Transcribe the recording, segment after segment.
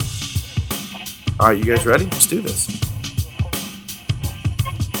All right, you guys ready? Let's do this.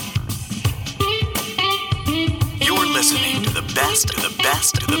 You're listening to the best, to the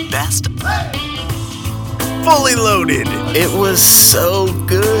best, to the best. Fully loaded. It was so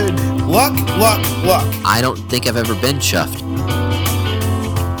good. Luck. I don't think I've ever been chuffed.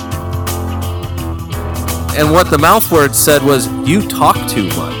 And what the mouth word said was, you talk too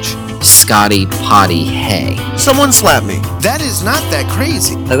much. Scotty Potty Hay. Someone slap me. That is not that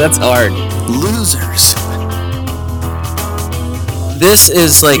crazy. That's hard. Losers. This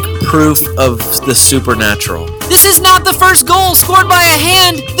is like proof of the supernatural. This is not the first goal scored by a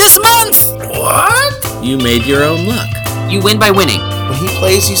hand this month! What? You made your own luck. You win by winning. When he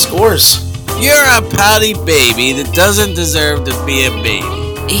plays, he scores. You're a pouty baby that doesn't deserve to be a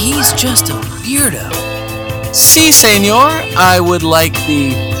baby. He's just a weirdo. Si, senor, I would like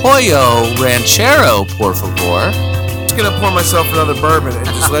the Pollo Ranchero, por favor. I'm just going to pour myself another bourbon and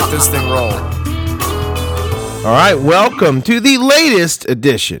just let this thing roll. All right, welcome to the latest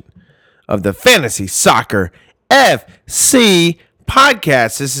edition of the Fantasy Soccer FC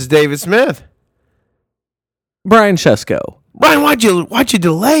podcast. This is David Smith. Brian Shesko. Brian, why'd you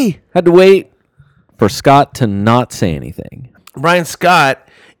delay? Had to wait for Scott to not say anything. Brian Scott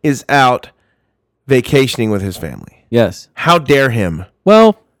is out vacationing with his family. Yes. How dare him?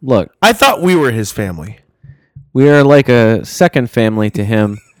 Well, look. I thought we were his family. We are like a second family to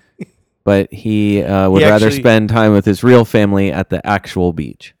him, but he would rather spend time with his real family at the actual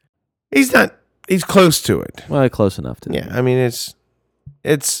beach. He's not. He's close to it. Well, close enough to Yeah, I mean, it's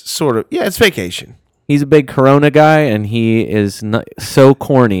sort of, it's vacation. He's a big Corona guy, and he is not so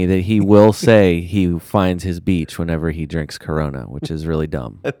corny that he will say he finds his beach whenever he drinks Corona, which is really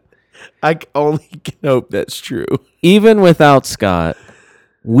dumb. I only can hope that's true. Even without Scott,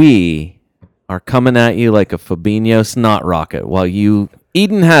 we are coming at you like a Fabinho snot rocket while you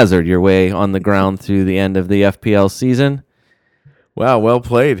Eden Hazard your way on the ground through the end of the FPL season. Wow, well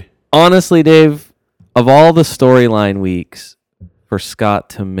played. Honestly, Dave, of all the storyline weeks for Scott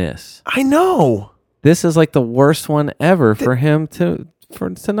to miss, I know. This is like the worst one ever for him to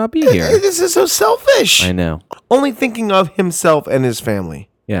not be here. This is so selfish. I know. Only thinking of himself and his family.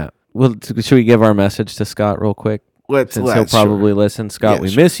 Yeah. Well, should we give our message to Scott real quick? Since he'll probably listen. Scott, Yeah, we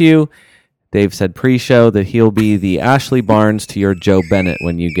sure. miss you. Dave said pre-show that he'll be the Ashley Barnes to your Joe Bennett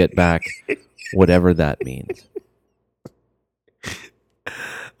when you get back, whatever that means.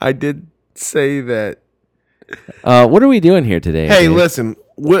 I did say that. What are we doing here today? Hey, Dave? listen,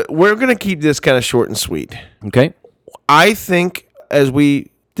 we're going to keep this kind of short and sweet. Okay. I think, as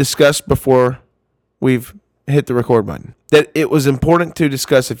we discussed before we've hit the record button, that it was important to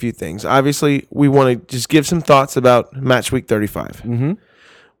discuss a few things. Obviously, we want to just give some thoughts about match week 35. Mm-hmm.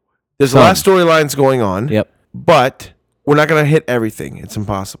 There's a lot of storylines going on. Yep. But we're not going to hit everything. It's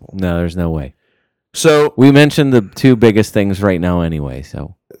impossible. No, there's no way. So We mentioned the two biggest things right now anyway,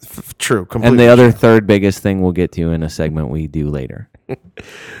 so. True. Completely And the other third biggest thing we'll get to in a segment we do later.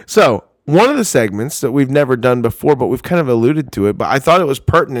 So one of the segments that we've never done before, but we've kind of alluded to it, but I thought it was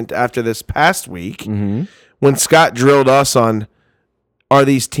pertinent after this past week when Scott drilled us on, are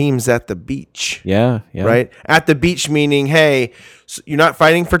these teams at the beach? Yeah. Right? At the beach meaning, hey, you're not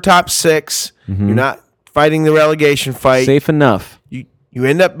fighting for top 6. You're not fighting the relegation fight. Safe enough. You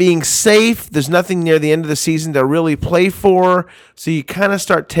end up being safe. There's nothing near the end of the season to really play for. So you kind of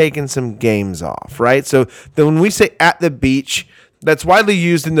start taking some games off, right? So then when we say at the beach, that's widely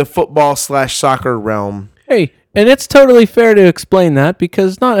used in the football/soccer realm. Hey, and it's totally fair to explain that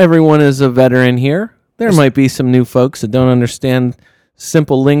because not everyone is a veteran here. There might be some new folks that don't understand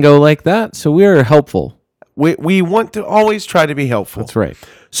simple lingo like that, so we are helpful. We want to always try to be helpful. That's right.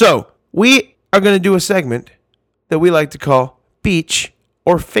 So we are going to do a segment that we like to call Beach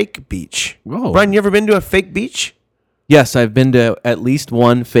or Fake Beach. Whoa. Brian, you ever been to a fake beach? Yes, I've been to at least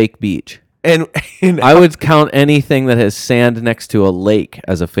one fake beach. And I would count anything that has sand next to a lake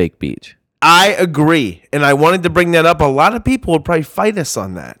as a fake beach. I agree. And I wanted to bring that up. A lot of people would probably fight us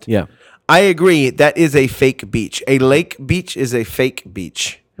on that. Yeah. I agree. That is a fake beach. A lake beach is a fake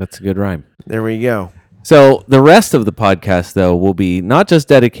beach. That's a good rhyme. There we go. So the rest of the podcast, though, will be not just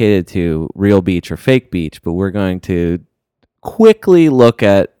dedicated to real beach or fake beach, but we're going to quickly look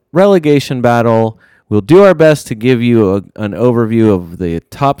at relegation battle. We'll do our best to give you an overview of the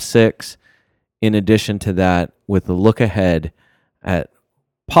top 6. In addition to that, with a look ahead at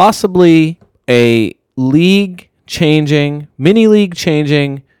possibly a league-changing,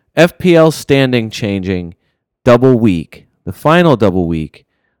 mini-league-changing, FPL standing-changing double week, the final double week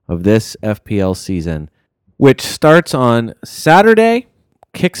of this FPL season, which starts on Saturday,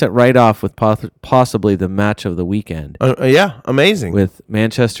 kicks it right off with possibly the match of the weekend. Yeah, amazing. With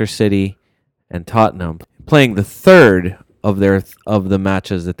Manchester City and Tottenham, playing the third of the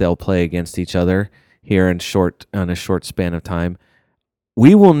matches that they'll play against each other here in a short span of time.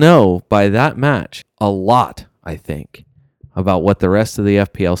 We will know by that match a lot, I think, about what the rest of the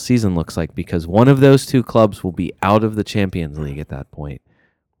FPL season looks like, because one of those two clubs will be out of the Champions League at that point,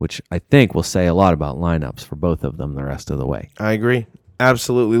 which I think will say a lot about lineups for both of them the rest of the way. I agree.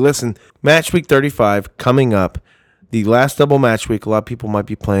 Absolutely. Listen, match week 35 coming up. The last double match week, a lot of people might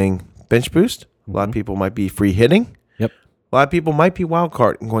be playing bench boost. A lot of people might be free hitting. Yep. A lot of people might be wild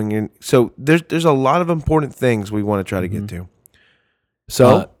card and going in. So there's a lot of important things we want to try to get to.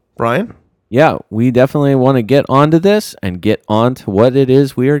 So, Brian? Yeah, we definitely want to get onto this and get on to what it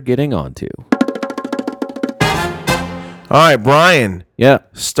is we are getting onto. All right, Brian. Yeah.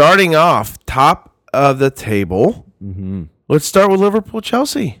 Starting off, top of the table. Let's start with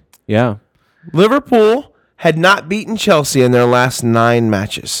Liverpool-Chelsea. Yeah. Liverpool had not beaten Chelsea in their last 9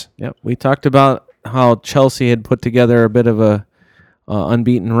 matches. Yep. We talked about how Chelsea had put together a bit of a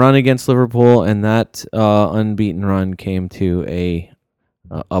unbeaten run against Liverpool, and that unbeaten run came to a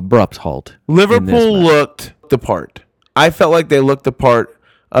abrupt halt. Liverpool looked the part. I felt like they looked the part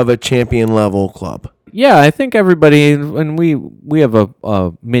of a champion level club. Yeah, I think everybody, and we have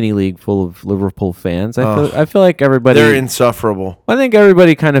a mini league full of Liverpool fans. I feel like everybody, they're insufferable. I think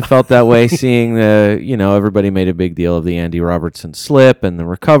everybody kind of felt that way, seeing everybody made a big deal of the Andy Robertson slip and the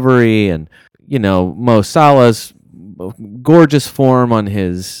recovery, and Mo Salah's gorgeous form on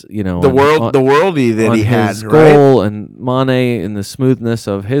his the worldie that he had, his goal, and Mane in the smoothness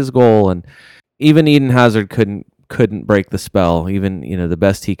of his goal, and even Eden Hazard couldn't break the spell. Even the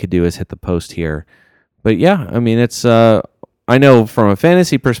best he could do is hit the post here. But yeah, I mean, it's I know from a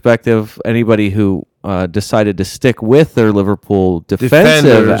fantasy perspective, anybody who decided to stick with their Liverpool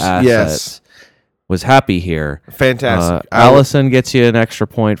defensive assets was happy here. Fantastic. Alisson gets you an extra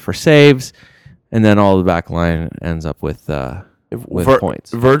point for saves, and then all the back line ends up with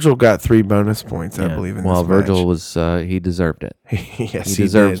points. Virgil got 3 bonus points, I believe, in this match. Virgil was he deserved it. Yes, he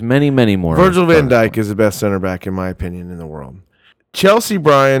deserves many, many more. Virgil van Dijk is the best center back, in my opinion, in the world. Chelsea,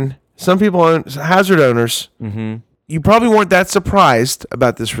 Brian. Some people own Hazard owners. Mm-hmm. You probably weren't that surprised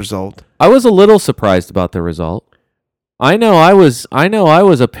about this result. I was a little surprised about the result. I know I was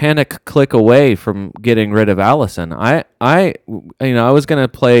a panic click away from getting rid of Alisson. I was going to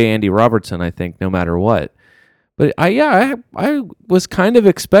play Andy Robertson, I think, no matter what. But I was kind of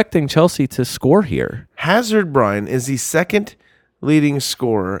expecting Chelsea to score here. Hazard, Brian, is the second leading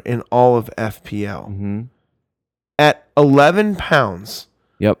scorer in all of FPL. At £11.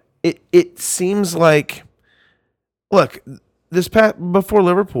 Yep. It seems like, look, before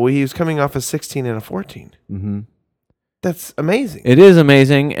Liverpool, he was coming off a 16 and a 14. Mm-hmm. That's amazing. It is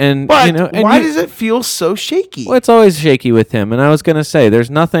amazing, and why does it feel so shaky? Well, it's always shaky with him. And I was going to say, there's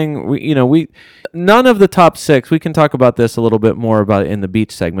nothing. None of the top 6. We can talk about this a little bit more about it in the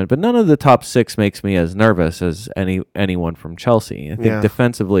beach segment, but none of the top 6 makes me as nervous as anyone from Chelsea. I think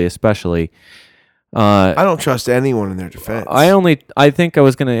defensively, especially. I don't trust anyone in their defense.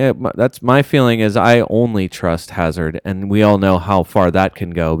 That's my feeling is I only trust Hazard, and we all know how far that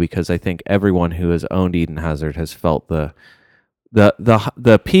can go, because I think everyone who has owned Eden Hazard has felt the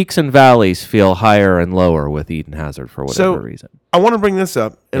peaks and valleys feel higher and lower with Eden Hazard for whatever reason. I want to bring this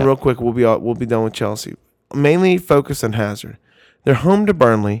up, and real quick, we'll be done with Chelsea. Mainly focused on Hazard. They're home to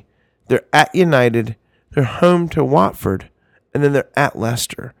Burnley, they're at United, they're home to Watford, and then they're at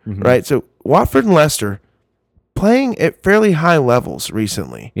Leicester, right? So Watford and Leicester playing at fairly high levels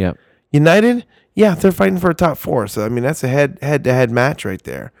recently. Yep. United, they're fighting for a top 4. So, I mean, that's a head-to-head match right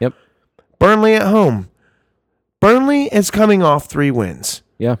there. Yep. Burnley at home. Burnley is coming off 3 wins.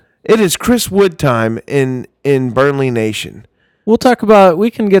 Yeah. It is Chris Wood time in Burnley Nation. We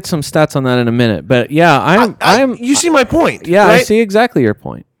can get some stats on that in a minute. But yeah, you see my point. Yeah, right? I see exactly your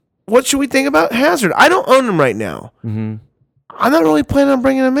point. What should we think about Hazard? I don't own him right now. Mm-hmm. I'm not really planning on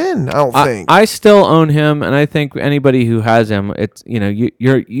bringing him in. I don't think. I still own him, and I think anybody who has him, it's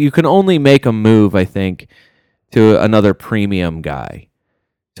you can only make a move, I think, to another premium guy.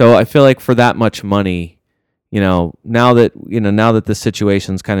 So I feel like for that much money, now that the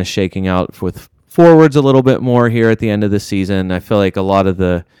situation's kind of shaking out with forwards a little bit more here at the end of the season, I feel like a lot of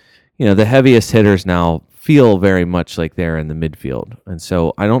the heaviest hitters now feel very much like they're in the midfield, and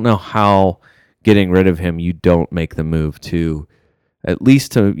so I don't know how getting rid of him, you don't make the move to at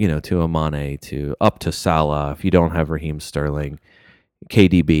least to a Mane, to up to Salah if you don't have Raheem Sterling,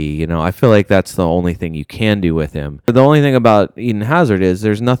 KDB. I feel like that's the only thing you can do with him. The only thing about Eden Hazard is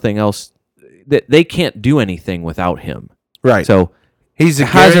there's nothing else that they can't do anything without him. Right. So he's a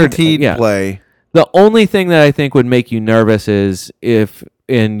guaranteed play. The only thing that I think would make you nervous is if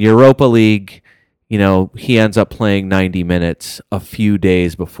in Europa League, he ends up playing 90 minutes a few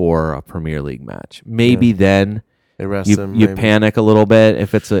days before a Premier League match. Maybe then They rest you him. you panic a little bit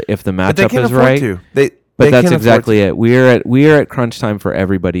if the But they matchup can't is afford right. to. But They that's can't afford exactly to. it. We are at crunch time for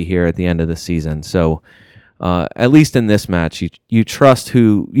everybody here at the end of the season. So at least in this match, you trust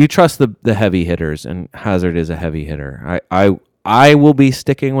the heavy hitters, and Hazard is a heavy hitter. I will be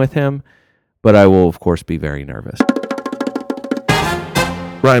sticking with him, but I will of course be very nervous.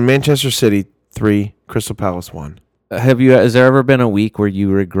 Ryan, Manchester City 3, Crystal Palace 1. Has there ever been a week where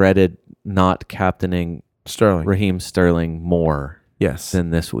you regretted not captaining Sterling. Raheem Sterling more Yes.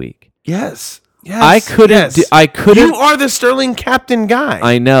 than this week? Yes. Yes. I couldn't. Yes. I couldn't. You are the Sterling captain guy.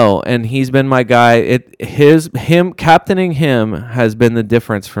 I know, and he's been my guy. Him captaining him has been the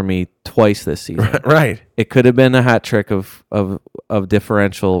difference for me twice this season. Right. It could have been a hat trick of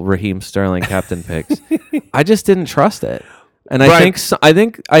differential Raheem Sterling captain picks. I just didn't trust it, and I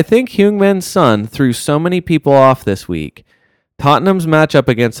think Heung-min Son threw so many people off this week. Tottenham's matchup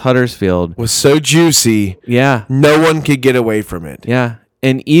against Huddersfield Was so juicy. Yeah, No one could get away from it. yeah.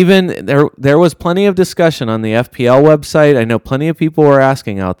 And even there was plenty of discussion on the FPL website. I know plenty of people were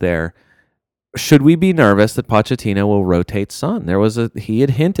asking out there, should we be nervous that Pochettino will rotate Son? He had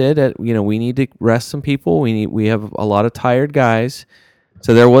hinted at, we need to rest some people. We have a lot of tired guys.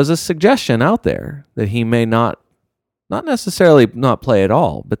 So there was a suggestion out there that he may not necessarily not play at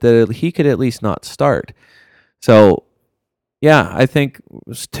all, but that he could at least not start. So yeah, I think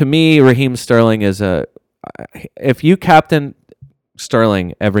to me, Raheem Sterling is if you captain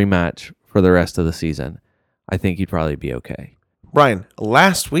Sterling every match for the rest of the season, I think you'd probably be okay. Brian,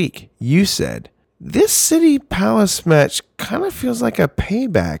 last week you said this City Palace match kind of feels like a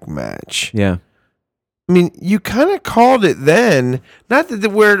payback match. Yeah. I mean, you kind of called it then. Not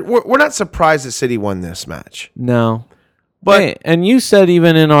that we're not surprised that City won this match, No. but Hey, and you said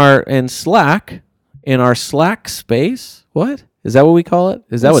even in our Slack space, what? Is that what we call it?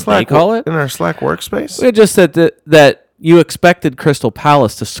 Is that what they call it? in our Slack workspace? We just said that you expected Crystal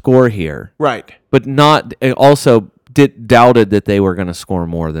Palace to score here, Right. but doubted that they were going to score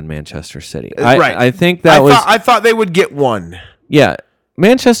more than Manchester City. Right. I think I thought they would get one. yeah.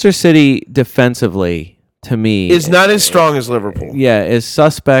 Manchester City defensively, to me, Is not as strong as Liverpool. yeah, is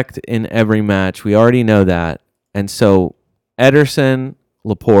suspect in every match. We already know that. And so Ederson,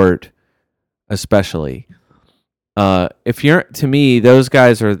 Laporte, especially, to me, those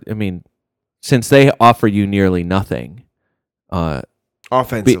guys are, since they offer you nearly nothing,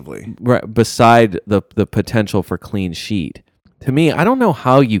 Offensively. beside the potential for clean sheet, to me, I don't know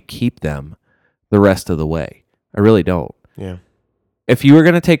how you keep them the rest of the way. I really don't. Yeah. If you were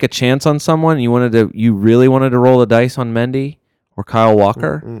going to take a chance on someone, you really wanted to roll the dice on Mendy or Kyle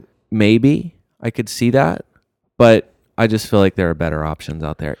Walker, maybe I could see that. But I just feel like there are better options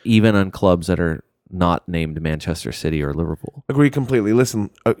out there, even on clubs that are not named Manchester City or Liverpool. Agree completely. Listen,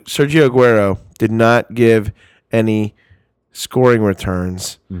 Sergio Aguero did not give any scoring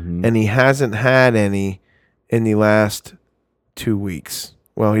returns, and he hasn't had any in the last 2 weeks.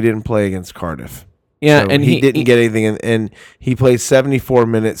 Well, he didn't play against Cardiff. Yeah, So and he didn't get anything, and he played 74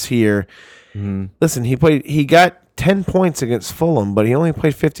 minutes here. Listen, he got 10 points against Fulham, but he only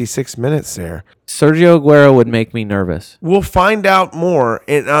played 56 minutes there. Sergio Aguero would make me nervous. We'll find out more,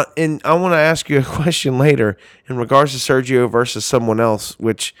 and I want to ask you a question later in regards to Sergio versus someone else,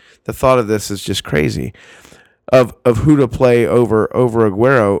 which the thought of this is just crazy, of who to play over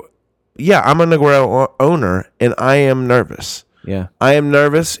Aguero. Yeah, I'm an Aguero owner, and I am nervous. Yeah. I am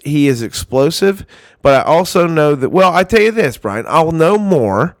nervous. He is explosive, but I also know that, well, I tell you this, Brian, I'll know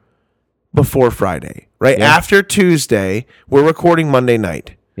more before Friday, right? Yeah. After Tuesday, we're recording Monday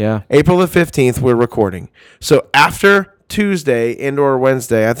night. Yeah. April the 15th, we're recording. So after Tuesday and or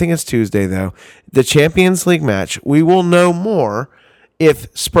Wednesday, I think it's Tuesday though, the Champions League match, we will know more if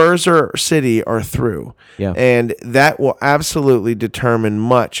Spurs or City are through. Yeah. And that will absolutely determine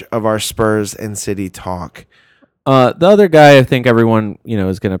much of our Spurs and City talk. The other guy I think everyone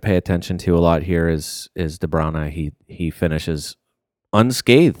is going to pay attention to a lot here is De Bruyne. He finishes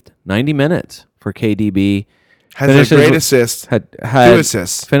unscathed, 90 minutes for KDB. Has a great assist. Had 2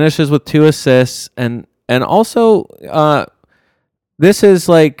 assists. Finishes with 2 assists, and also this is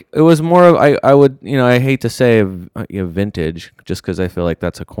like, it was more of, I would, I hate to say vintage, just because I feel like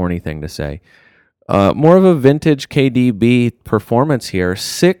that's a corny thing to say. More of a vintage KDB performance here.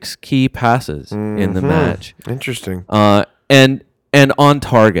 6 key passes in the match. Interesting. And on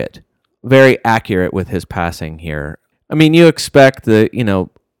target. Very accurate with his passing here. I mean, you expect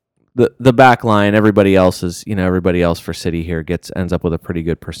the back line, everybody else for City here ends up with a pretty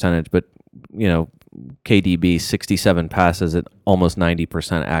good percentage, but KDB 67 passes at almost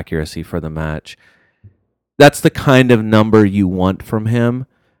 90% accuracy for the match. That's the kind of number you want from him,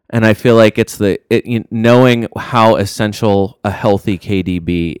 and I feel like it's knowing how essential a healthy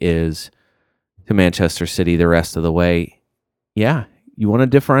KDB is to Manchester City the rest of the way. Yeah. You want a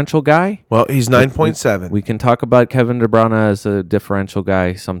differential guy? Well, he's 9.7. We can talk about Kevin De Bruyne as a differential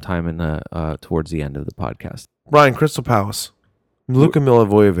guy sometime in the towards the end of the podcast. Brian, Crystal Palace. Luka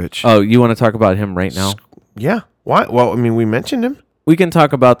Milivojevic. Oh, you want to talk about him right now? Yeah. Why? Well, I mean, we mentioned him. We can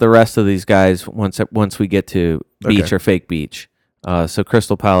talk about the rest of these guys once we get to Beach or Fake Beach. So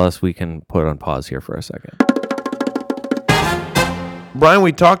Crystal Palace, we can put on pause here for a second. Brian,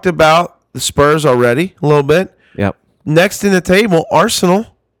 we talked about the Spurs already a little bit. Yep. Next in the table,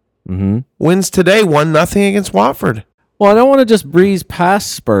 Arsenal wins today 1-0 against Watford. Well, I don't want to just breeze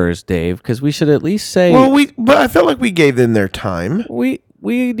past Spurs, Dave, because we should at least say. Well, but I felt like we gave them their time. We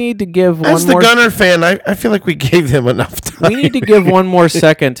need to give As one more. As the Gunner fan, I feel like we gave them enough time. We need to give one more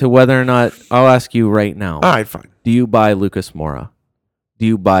second to whether or not. I'll ask you right now. All right, fine. Do you buy Lucas Moura? Do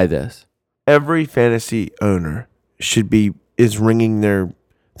you buy this? Every fantasy owner is wringing their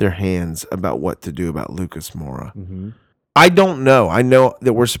hands about what to do about Lucas Moura. Mm-hmm. I don't know. I know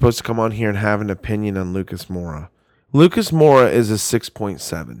that we're supposed to come on here and have an opinion on Lucas Moura. Lucas Moura is a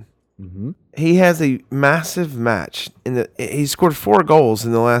 6.7. Mm-hmm. He has a massive match. He scored 4 goals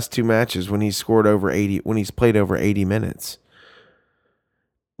in the last 2 matches when he's played over 80 minutes.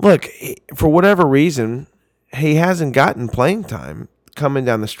 Look, for whatever reason, he hasn't gotten playing time coming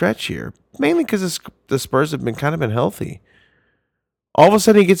down the stretch here, mainly because the Spurs have been healthy. All of a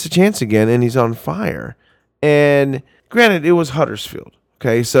sudden, he gets a chance again, and he's on fire. And granted, it was Huddersfield.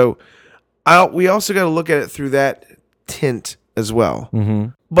 Okay, so we also got to look at it through that tint as well. Mm-hmm.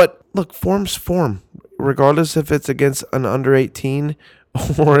 But look, form's form, regardless if it's against an under 18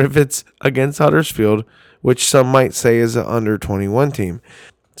 or if it's against Huddersfield, which some might say is an under 21 team.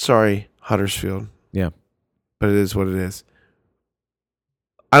 Sorry, Huddersfield. Yeah, but it is what it is.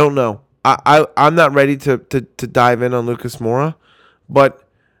 I don't know. I'm not ready to dive in on Lucas Moura. But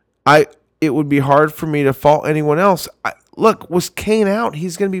it would be hard for me to fault anyone else. Look, was Kane out?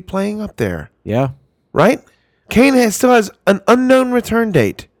 He's going to be playing up there. Yeah. Right? Kane still has an unknown return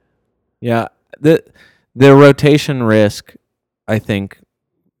date. Yeah. The rotation risk, I think,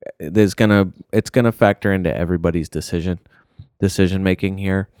 it's gonna factor into everybody's decision making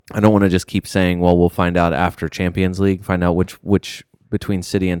here. I don't want to just keep saying, well, we'll find out after Champions League, find out which between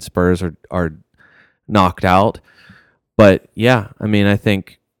City and Spurs are knocked out. But yeah, I mean, I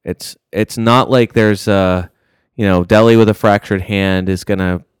think it's not like there's Dele with a fractured hand is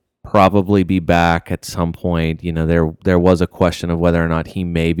gonna probably be back at some point. There was a question of whether or not he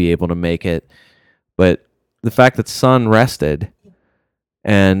may be able to make it, but the fact that Son rested,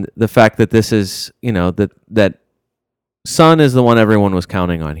 and the fact that this is that Son is the one everyone was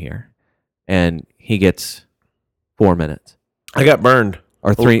counting on here, and he gets 4 minutes. I got burned.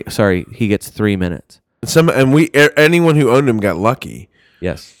 Or 3. Sorry, he gets 3 minutes. Anyone who owned him got lucky.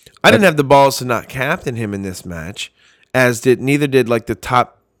 Yes. I didn't have the balls to not captain him in this match, neither did like the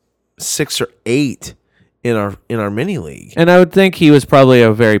top 6 or 8 in our mini league. And I would think he was probably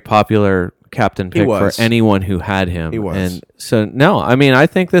a very popular captain pick for anyone who had him. He was. And so no, I mean, I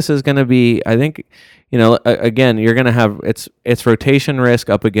think this is going to be. I think again, you're going to have it's rotation risk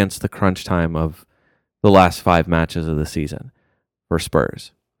up against the crunch time of the last 5 matches of the season for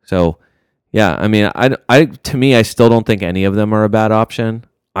Spurs. So. Yeah, I mean, to me, I still don't think any of them are a bad option.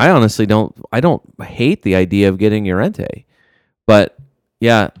 I honestly don't. I don't hate the idea of getting Llorente, but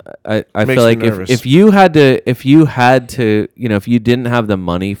yeah, I feel like if you had to, if you didn't have the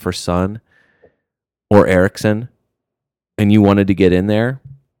money for Son or Eriksen, and you wanted to get in there,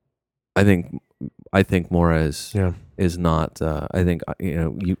 I think Moura is not. I think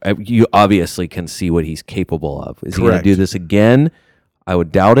you obviously can see what he's capable of. Is he going to do this again? I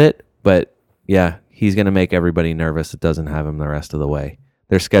would doubt it, but. Yeah, he's going to make everybody nervous that doesn't have him the rest of the way.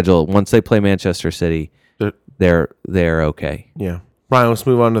 Their schedule, once they play Manchester City, they're okay. Yeah. Brian, let's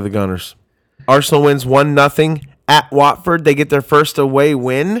move on to the Gunners. Arsenal wins 1-0 at Watford. They get their first away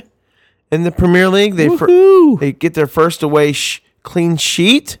win in the Premier League. They get their first away clean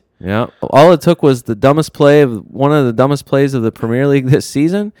sheet. Yeah. All it took was one of the dumbest plays of the Premier League this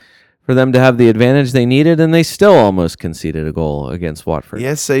season for them to have the advantage they needed, and they still almost conceded a goal against Watford.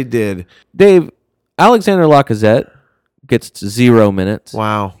 Yes, they did. Dave, Alexander Lacazette gets 0 minutes.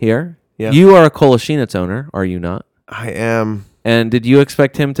 Wow. Here. Yeah. You are a Kolasinac owner, are you not? I am. And did you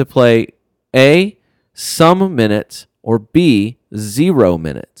expect him to play A, some minutes, or B, 0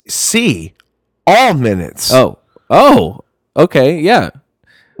 minutes. C, all minutes. Oh, okay, yeah.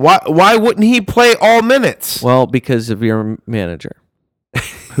 Why wouldn't he play all minutes? Well, because of your manager,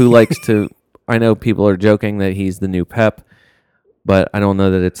 who likes to. I know people are joking that he's the new Pep, but I don't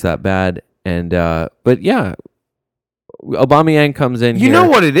know that it's that bad. And but yeah, Aubameyang comes in. You here. know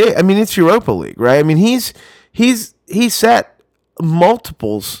what it is? I mean, it's Europa League, right? I mean, he's set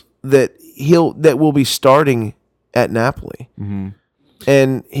multiples that will be starting at Napoli,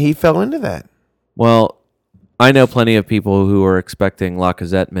 and he fell into that. Well, I know plenty of people who were expecting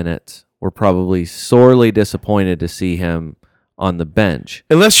Lacazette minutes were probably sorely disappointed to see him on the bench.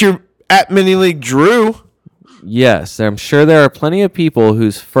 Unless you're at Mini League Drew. Yes, I'm sure there are plenty of people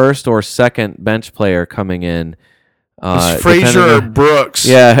whose first or second bench player coming in. Fraser or Brooks.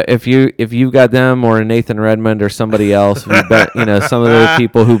 Yeah, if you've got them or Nathan Redmond or somebody else, some of the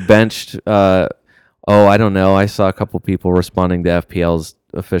people who benched. I don't know. I saw a couple people responding to FPL's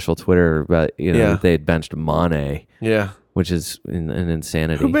official Twitter about they had benched Mane. Yeah, which is an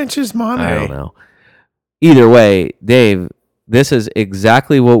insanity. Who benches Mane? I don't know. Either way, Dave, this is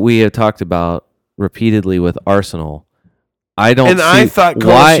exactly what we have talked about repeatedly with Arsenal. I thought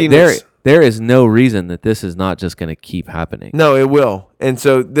why there is no reason that this is not just going to keep happening. No, it will. And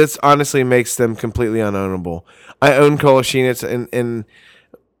so this honestly makes them completely unownable. I own Kolasinac and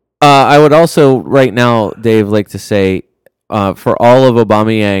I would also right now, Dave, like to say for all of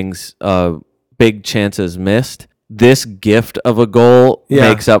Aubameyang's big chances missed, this gift of a goal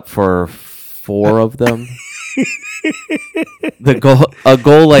makes up for 4 of them. A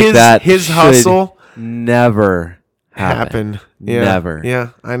goal like that, his hustle never happen. Yeah. Never. Yeah,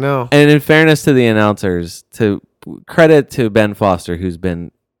 I know. And in fairness to the announcers, to credit to Ben Foster, who's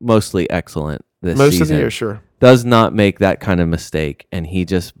been mostly excellent this season. Most of the year, sure. Does not make that kind of mistake, and he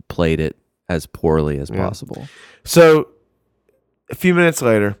just played it as poorly as possible. So, a few minutes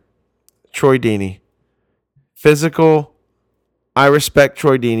later, Troy Deeney. Physical. I respect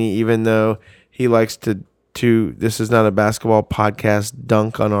Troy Deeney, even though he likes to this is not a basketball podcast,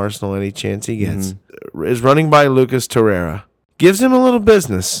 dunk on Arsenal any chance he gets. Is running by Lucas Torreira. Gives him a little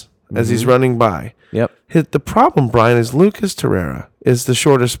business as he's running by. Yep. The problem, Brian, is Lucas Torreira is the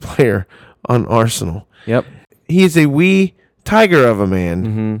shortest player on Arsenal. Yep. He is a wee tiger of a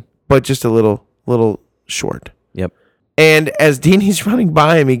man, but just a little short. Yep. And as Deeney's running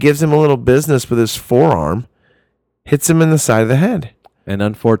by him, he gives him a little business with his forearm, hits him in the side of the head. And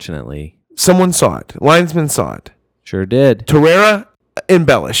unfortunately, someone saw it. Linesman saw it. Sure did. Torreira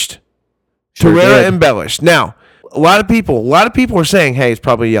embellished. Embellished. Now, a lot of people are saying, "Hey, it's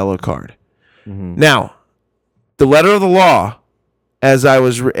probably a yellow card." Now, the letter of the law,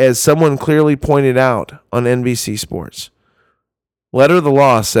 as someone clearly pointed out on NBC Sports, letter of the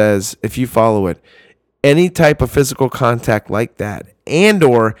law says, if you follow it, any type of physical contact like that, and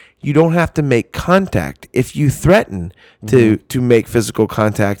or you don't have to make contact if you threaten to make physical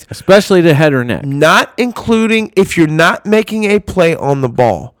contact, especially to head or neck, not including if you're not making a play on the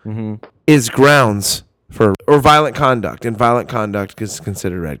ball, is grounds for or violent conduct, and violent conduct is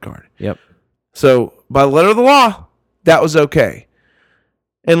considered a red card. Yep. So by the letter of the law, that was okay.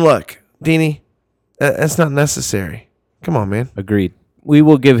 And look, Deeney, that's not necessary. Come on, man. Agreed. We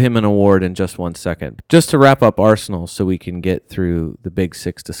will give him an award in just 1 second. Just to wrap up Arsenal so we can get through the Big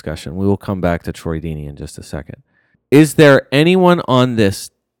Six discussion. We will come back to Troy Deeney in just a second. Is there anyone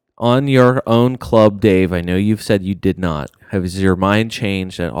on your own club, Dave? I know you've said you did not. Has your mind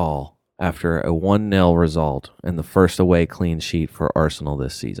changed at all after a 1-0 result and the first away clean sheet for Arsenal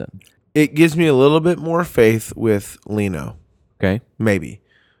this season? It gives me a little bit more faith with Lino. Okay. Maybe.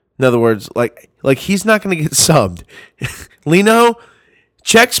 In other words, like he's not going to get subbed. Lino...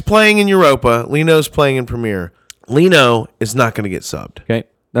 Czech's playing in Europa. Lino's playing in Premier. Lino is not going to get subbed. Okay.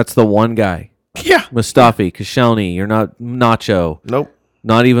 That's the one guy. Yeah. Mustafi, Koscielny, you're not Nacho. Nope.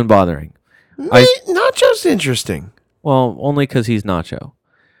 Not even bothering. Nacho's interesting. Well, only because he's Nacho.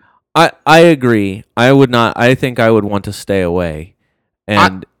 I agree. I think I would want to stay away.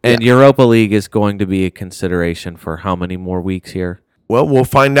 And Europa League is going to be a consideration for how many more weeks here? Well, we'll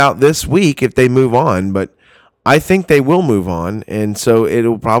find out this week if they move on, but I think they will move on, and so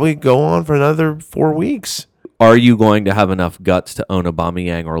it'll probably go on for another 4 weeks. Are you going to have enough guts to own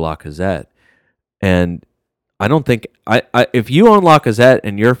Aubameyang or Lacazette? And I don't think if you own Lacazette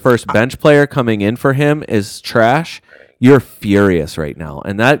and your first bench player coming in for him is trash, you're furious right now,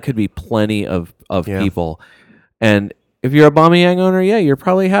 and that could be plenty of people. And if you're a Aubameyang owner, you're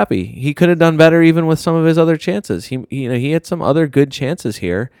probably happy. He could have done better even with some of his other chances. He had some other good chances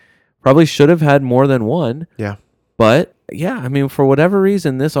here. Probably should have had more than one. Yeah. But, for whatever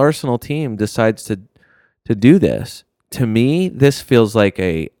reason, this Arsenal team decides to do this. to me, this feels like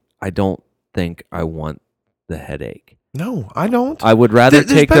I don't think I want the headache. No, I don't. I would rather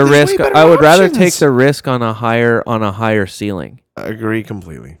take the risk. I would rather take the risk on a higher ceiling. I agree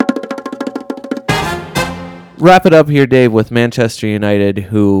completely. Wrap it up here, Dave, with Manchester United,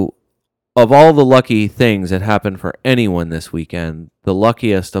 who, of all the lucky things that happened for anyone this weekend, the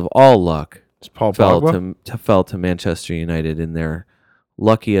luckiest of all luck It's Paul fell Pogba. to Manchester United in their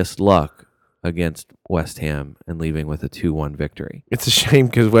luckiest luck against West Ham and leaving with a 2-1 victory. It's a shame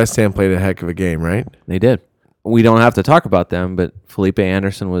because West Ham played a heck of a game, right? They did. We don't have to talk about them, but Felipe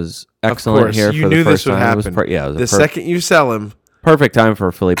Anderson was excellent course, here you for the knew first this would time. It was happen. it was The a second you sell him, perfect time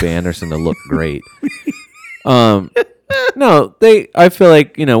for Felipe Anderson to look great. No, I feel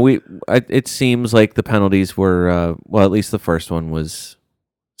like, it seems like the penalties were, well, at least the first one was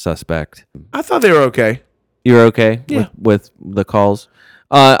suspect. I thought they were okay. You were okay Yeah. with the calls?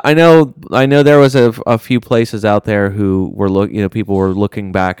 I know there was a few places out there who were people were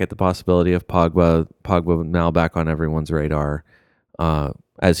looking back at the possibility of Pogba now back on everyone's radar,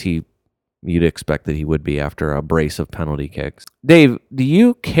 as you'd expect that he would be after a brace of penalty kicks. Dave, do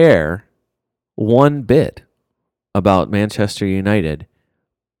you care one bit about Manchester United,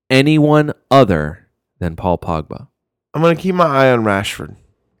 anyone other than Paul Pogba? I'm going to keep my eye on Rashford,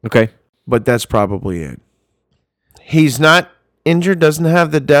 Okay. but that's probably it. He's not injured, doesn't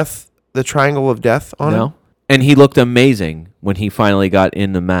have the triangle of death on him. No. And he looked amazing when he finally got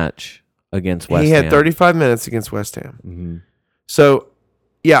in the match against West Ham. He had 35 minutes against West Ham. Mm-hmm. So,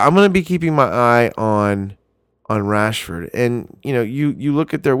 yeah, I'm going to be keeping my eye on Rashford. And, you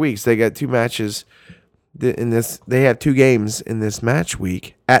look at their weeks. They got 2 matches in this. They have 2 games in this match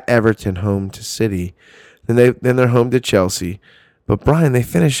week at Everton, home to City. Then they're home to Chelsea. But, Brian, they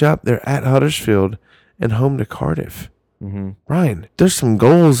finish up. They're at Huddersfield and home to Cardiff. Mm-hmm. Brian, there's some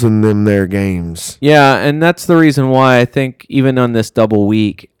goals in their games. Yeah, and that's the reason why I think even on this double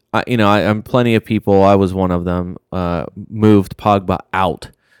week, I'm plenty of people, I was one of them, moved Pogba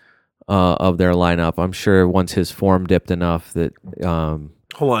out of their lineup. I'm sure once his form dipped enough that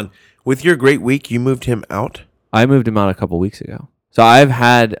Hold on. With your great week, you moved him out? I moved him out a couple weeks ago. So I've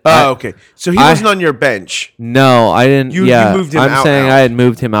had. Okay. So he wasn't on your bench. No, I didn't. You moved him I'm out. saying I had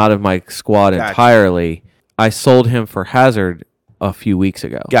moved him out of my squad Gotcha. entirely. I sold him for Hazard a few weeks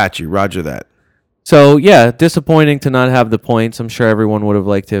ago. Got you. Roger that. So, yeah, disappointing to not have the points. I'm sure everyone would have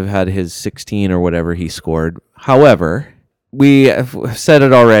liked to have had his 16 or whatever he scored. However, we have said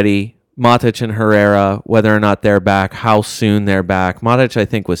it already. Matic and Herrera, whether or not they're back, how soon they're back. Matic, I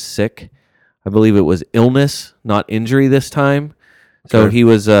think, was sick. I believe it was illness, not injury this time. So Okay. he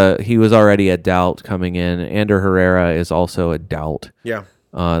was already a doubt coming in. Ander Herrera is also a doubt. Yeah.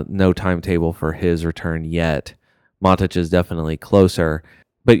 No timetable for his return yet. Matic is definitely closer.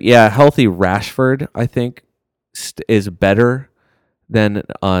 But yeah, healthy Rashford, I think, is better than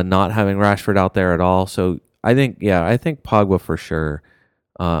not having Rashford out there at all. So I think Pogba for sure.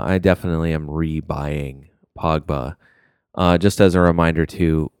 I definitely am rebuying Pogba. Just as a reminder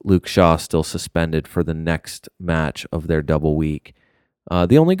too, Luke Shaw still suspended for the next match of their double week.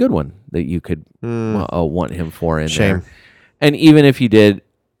 The only good one that you could want him for in Shame. there. And even if you did,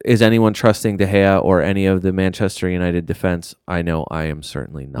 is anyone trusting De Gea or any of the Manchester United defense? I know I am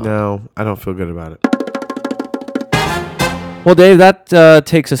certainly not. No, I don't feel good about it. Well, Dave, that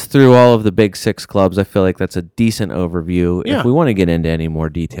takes us through all of the big 6 clubs. I feel like that's a decent overview. Yeah. If we want to get into any more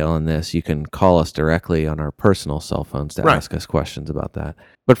detail on this, you can call us directly on our personal cell phones to Right. ask us questions about that.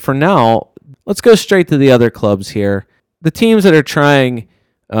 But for now, let's go straight to the other clubs here. The teams that are trying,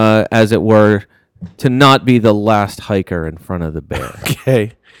 as it were, to not be the last hiker in front of the bear.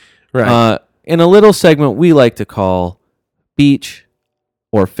 Okay. Right. In a little segment we like to call Beach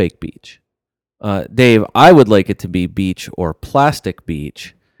or Fake Beach. Dave, I would like it to be Beach or Plastic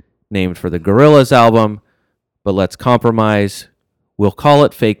Beach, named for the Gorillaz album, but let's compromise. We'll call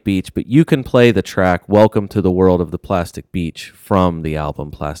it Fake Beach, but you can play the track Welcome to the World of the Plastic Beach from the album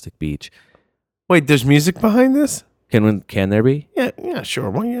Plastic Beach. Wait, there's music behind this? Can there be? Yeah, sure.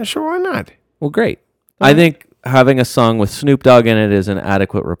 Well, yeah, sure. Why not? Well, great. I think having a song with Snoop Dogg in it is an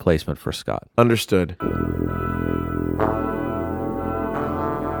adequate replacement for Scott. Understood.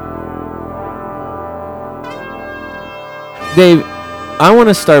 Dave, I want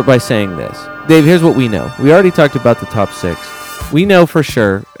to start by saying this. Dave, here's what we know. We already talked about the top 6. We know for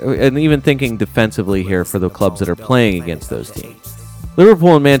sure, and even thinking defensively here for the clubs that are playing against those teams,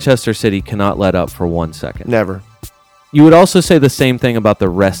 Liverpool and Manchester City cannot let up for 1 second. Never. You would also say the same thing about the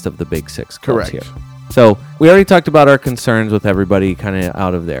rest of the big 6 clubs Correct. here. So we already talked about our concerns with everybody kind of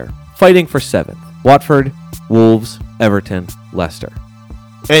out of there. Fighting for 7th. Watford, Wolves, Everton, Leicester.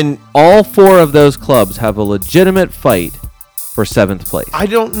 And All 4 of those clubs have a legitimate fight for 7th place. I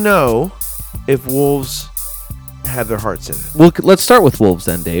don't know if Wolves have their hearts in it. Well, let's start with Wolves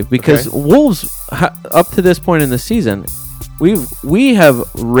then, Dave, because Okay. Wolves, up to this point in the season, we have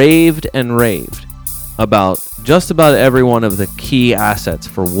raved and raved about just about every one of the key assets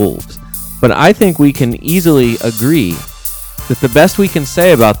for Wolves. But I think we can easily agree that the best we can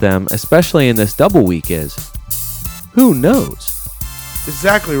say about them, especially in this double week, is who knows?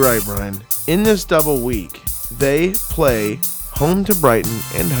 Exactly right, Brian. In this double week, they play home to Brighton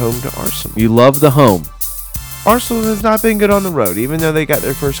and home to Arsenal. You love the home. Arsenal has not been good on the road. Even though they got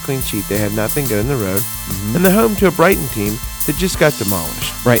their first clean sheet, they have not been good on the road. Mm-hmm. And they're home to a Brighton team that just got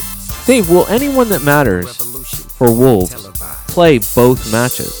demolished. Right. Dave, will anyone that matters for Wolves play both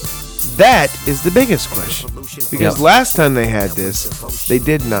matches? That is the biggest question. Because Yep. last time they had this, they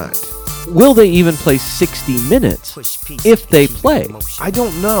did not. Will they even play 60 minutes if they play? I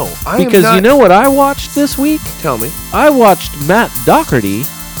don't know. Because you know what I watched this week? Tell me. I watched Matt Doherty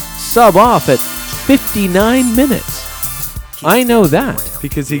sub off at 59 minutes. I know that.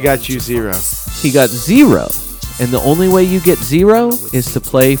 Because he got you 0. He got 0. And the only way you get 0 is to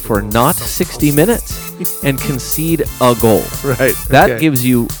play for not 60 minutes and concede a goal. Right. That okay. gives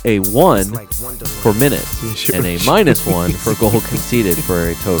you a 1 for minutes Sure, and a sure. -1 for goal conceded for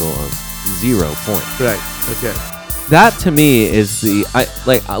a total of 0 points. Right. Okay. That to me is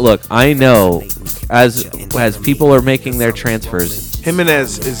look, I know as people are making their transfers,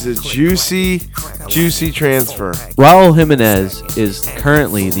 Jimenez is a juicy transfer. Raul Jimenez is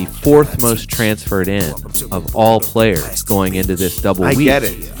currently the 4th most transferred in of all players going into this double I week. get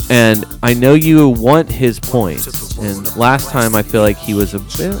it. And I know you want his points. And last time I feel like he was a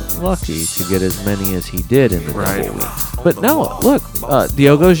bit lucky to get as many as he did in the Right. double week. But no, look,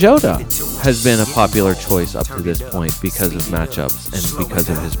 Diogo Jota has been a popular choice up to this point because of matchups and because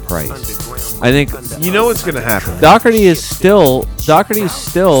of his price. I think You know what's going to happen. Doherty is still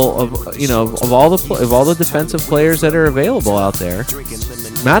of all the defensive players that are available out there.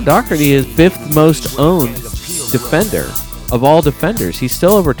 Matt Doherty is 5th most owned defender of all defenders. He's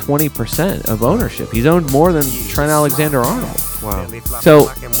still over 20% of ownership. He's owned more than Trent Alexander-Arnold. Wow.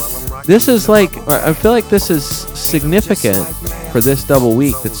 So this is I feel like this is significant for this double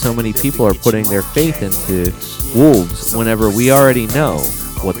week that so many people are putting their faith into Wolves whenever we already know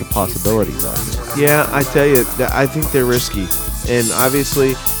what the possibilities are. Yeah, I tell you, I think they're risky. And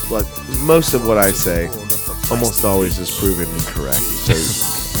obviously, look, most of what I say almost always is proven incorrect. So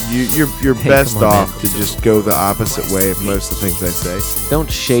you're Hey, best come on, off man. to just go the opposite way of most of the things I say. Don't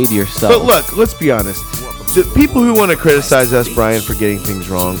shade yourself. But look, let's be honest. The people who want to criticize us, Brian, for getting things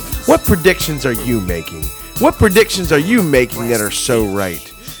wrong, what predictions are you making? What predictions are you making that are so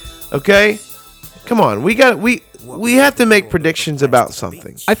right? Okay? Come on, we have to make predictions about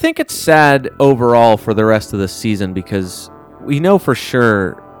something. I think it's sad overall for the rest of the season because we know for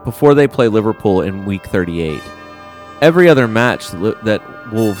sure before they play Liverpool in week 38, every other match that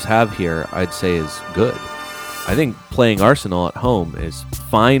Wolves have here, I'd say, is good. I think playing Arsenal at home is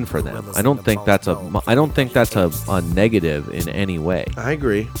fine for them. I don't think that's a negative in any way. I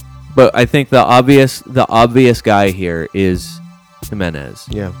agree. But I think the obvious guy here is Jimenez.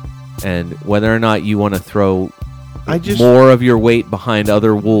 Yeah. And whether or not you want to throw I just more of your weight behind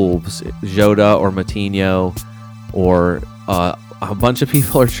other Wolves, Jota or Matinho, or a bunch of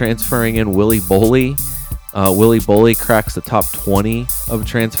people are transferring in Willy Boley. Willy Boley cracks the top 20 of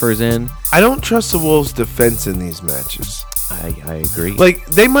transfers in. I don't trust the Wolves' defense in these matches. I agree. Like,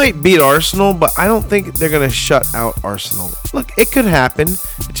 they might beat Arsenal, but I don't think they're going to shut out Arsenal. Look, it could happen.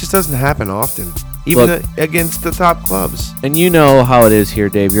 It just doesn't happen often, even against the top clubs. And you know how it is here,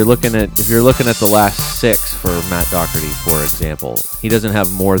 Dave. If you're looking at the last 6 for Matt Doherty, for example, he doesn't have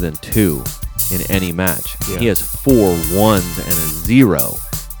more than 2 in any match. Yeah. He has 4 1s and a 0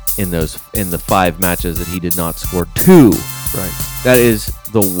 in the 5 matches that he did not score 2. Right. That is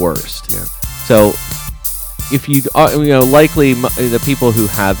the worst. Yeah. So if you likely the people who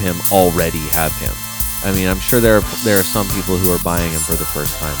have him already have him. I mean, I'm sure there are some people who are buying him for the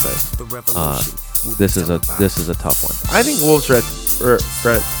first time, but this is a tough one. I think Wolves are at the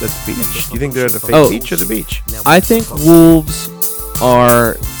beach. You think they're at the fake beach or the beach? I think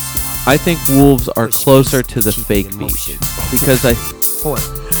Wolves are closer to the fake beach because Hold on.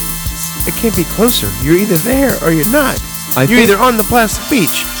 It can't be closer. You're either there or you're not. You're think- either on the plastic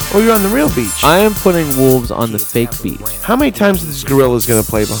beach or you're on the real beach. I am putting Wolves on the fake beach. How many times is this Gorilla's going to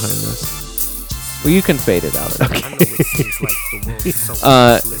play behind us? Well, you can fade it out.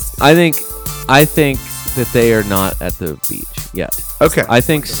 I think that they are not at the beach yet. Okay. I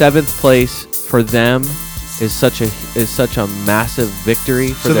think 7th place for them is such a massive victory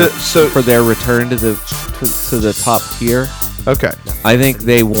for So their return to the top tier. okay. I think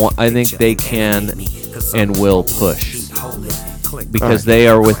they can and will push because they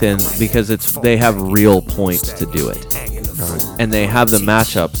are within, because they have real points to do it, and they have the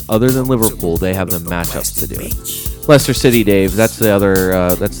matchups. Other than Liverpool, they have the matchups to do it. Leicester City, Dave. That's the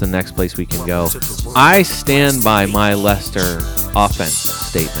other. That's the next place we can go. I stand by my Leicester offense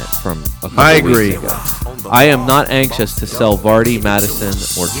statement from a couple I agree. weeks ago. I am not anxious to sell Vardy, Maddison,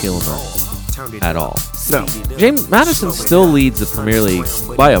 or Tielemans at all. No. James Maddison still leads the Premier League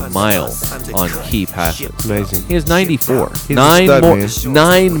by a mile on key passes. Amazing. He has 94. He's a stud, man.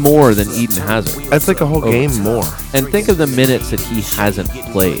 Nine more than Eden Hazard. That's like a whole game more. And think of the minutes that he hasn't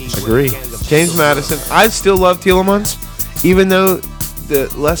played. Agree. James Maddison. I still love Tielemans, even though the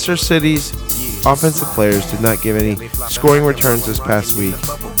Leicester City's offensive players did not give any scoring returns this past week.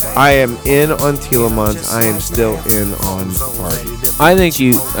 I am in on Tielemans. I am still in on Vardy. I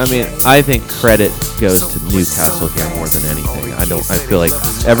think credit goes to Newcastle here more than anything. I feel like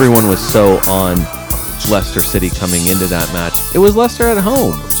everyone was so on Leicester City coming into that match. It was Leicester at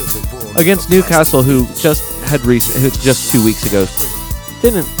home against Newcastle, who just 2 weeks ago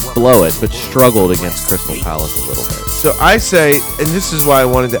didn't blow it, but struggled against Crystal Palace a little bit. So I say, and this is why I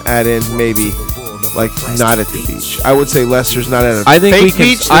wanted to add in maybe like not at the beach. I would say Leicester's not at a fake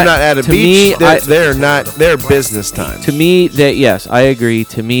beach. They're not at a beach. They're not. They're business time. To me, yes, I agree.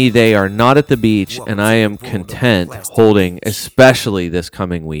 To me, they are not at the beach, and I am content holding, especially this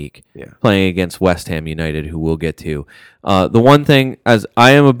coming week, playing against West Ham United, who we'll get to. The one thing, as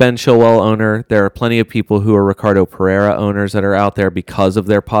I am a Ben Chilwell owner, there are plenty of people who are Ricardo Pereira owners that are out there because of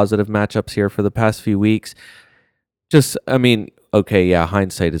their positive matchups here for the past few weeks.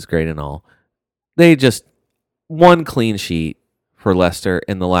 Hindsight is great and all. They just one clean sheet for Leicester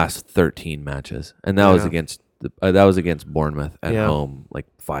in the last 13 matches, and that was against Bournemouth at home like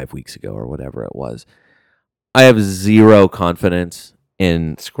 5 weeks ago or whatever it was. I have zero confidence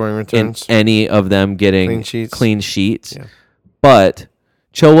in scoring returns, in any of them getting clean sheets. Yeah. But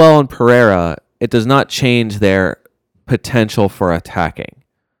Chilwell and Pereira, it does not change their potential for attacking.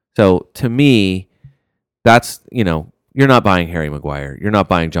 So to me, that's, you're not buying Harry Maguire. You're not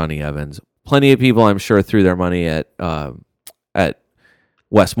buying Johnny Evans. Plenty of people, I'm sure, threw their money at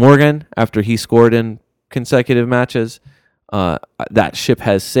Wes Morgan after he scored in consecutive matches. That ship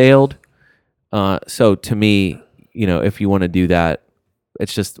has sailed. So to me, if you want to do that,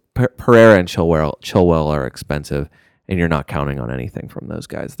 it's just Pereira and Chilwell are expensive, and you're not counting on anything from those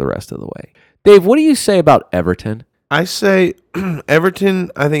guys the rest of the way. Dave, what do you say about Everton? I say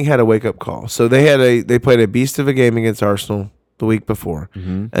Everton, I think, had a wake-up call. So they played a beast of a game against Arsenal the week before,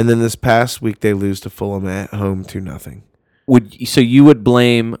 and then this past week they lose to Fulham at home 2-0. You would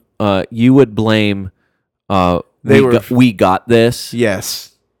blame we got this?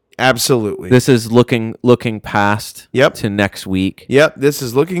 Yes, absolutely. This is looking past to next week. Yep, this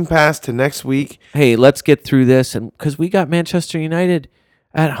is looking past to next week. Hey, let's get through this, and because we got Manchester United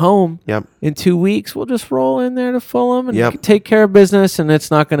at home in 2 weeks, we'll just roll in there to Fulham and take care of business, and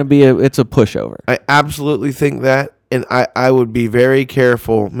it's not going to be it's a pushover. I absolutely think that, and I would be very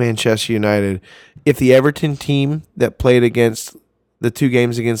careful, Manchester United, if the Everton team that played against the 2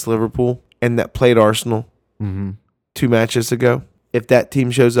 games against Liverpool and that played Arsenal 2 matches ago, if that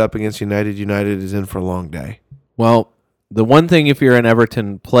team shows up against United, United is in for a long day. Well, the one thing, if you're an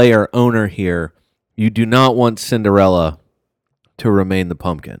Everton player owner here, you do not want Cinderella to remain the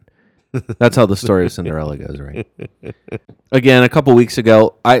pumpkin. That's how the story of Cinderella goes, right? Again, a couple weeks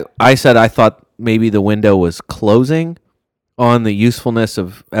ago, I said I thought maybe the window was closing on the usefulness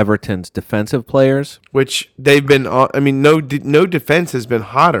of Everton's defensive players, which they've been. I mean, no defense has been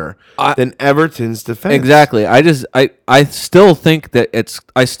hotter than Everton's defense. Exactly. I still think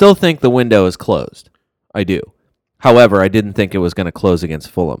the window is closed. I do. However, I didn't think it was going to close against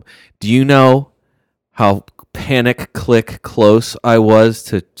Fulham. Do you know how click close I was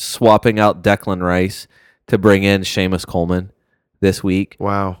to swapping out Declan Rice to bring in Seamus Coleman this week?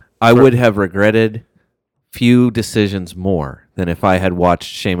 Wow. I would have regretted few decisions more than if I had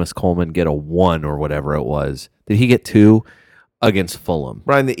watched Seamus Coleman get a 1 or whatever it was. Did he get 2 against Fulham?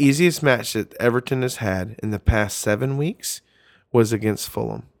 Brian, the easiest match that Everton has had in the past 7 weeks was against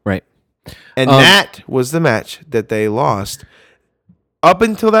Fulham. Right. And that was the match that they lost. Up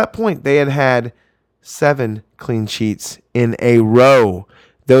until that point, they had 7 clean sheets in a row.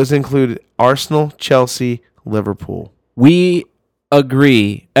 Those included Arsenal, Chelsea, Liverpool. We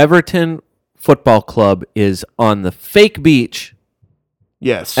agree. Everton Football Club is on the fake beach.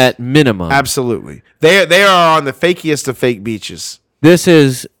 Yes. At minimum. Absolutely. They are on the fakiest of fake beaches. This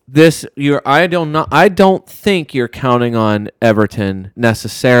is I don't think you're counting on Everton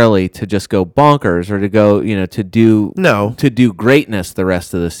necessarily to just go bonkers or to go, to do greatness the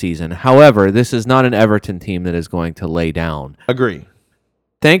rest of the season. However, this is not an Everton team that is going to lay down. Agree.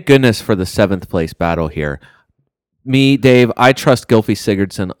 Thank goodness for the 7th place battle here. Me, Dave, I trust Gylfi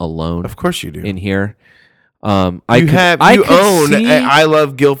Sigurdsson alone. Of course you do. In here. You own an I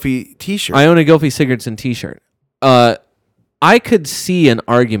Love Gylfi t-shirt. I own a Gylfi Sigurdsson t-shirt. I could see an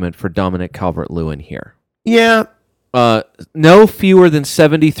argument for Dominic Calvert-Lewin here. Yeah. No fewer than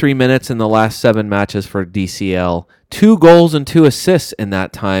 73 minutes in the last 7 matches for DCL. 2 goals and 2 assists in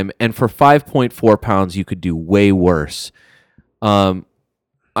that time. And for £5.4, you could do way worse. I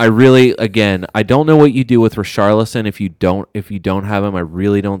don't know what you do with Richarlison if you don't have him. I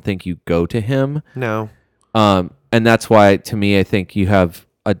really don't think you go to him. No. And that's why, to me, I think you have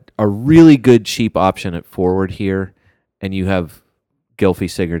a really good cheap option at forward here, and you have Gylfi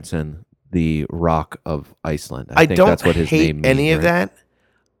Sigurdsson, the Rock of Iceland. I think don't that's what his hate name means, any of that,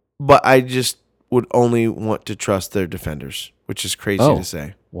 but I just would only want to trust their defenders, which is crazy to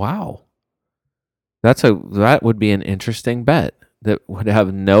say. Wow, that would be an interesting bet that would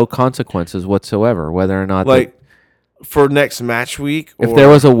have no consequences whatsoever, whether or not for next match week. If there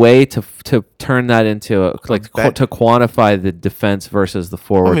was a way to turn that into to quantify the defense versus the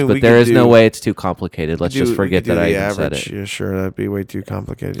forwards, but there is no way. It's too complicated. Let's just forget that I even said it. Yeah, sure, that'd be way too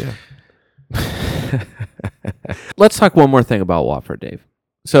complicated. Yeah. Let's talk one more thing about Watford, Dave.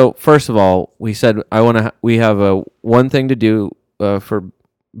 So first of all, we said we have one thing to do for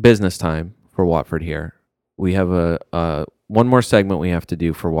business time for Watford here. We have one more segment we have to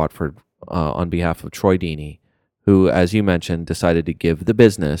do for Watford on behalf of Troy Deeney, who, as you mentioned, decided to give the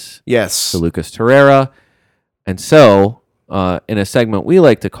business to Lucas Torreira. And so, in a segment we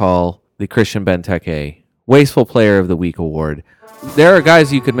like to call the Christian Benteke Wasteful Player of the Week Award, there are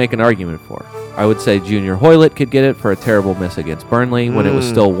guys you could make an argument for. I would say Junior Hoylett could get it for a terrible miss against Burnley when it was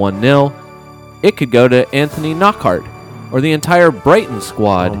still 1-0. It could go to Anthony Knockaert or the entire Brighton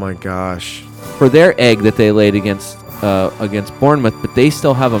squad. Oh my gosh. For their egg that they laid against Bournemouth, but they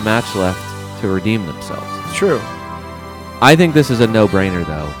still have a match left to redeem themselves. True. I think this is a no-brainer,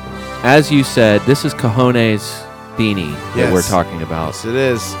 though. As you said, this is Cojones Deeney that we're talking about. Yes, it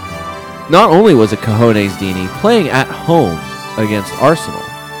is. Not only was it Cojones Deeney playing at home against Arsenal,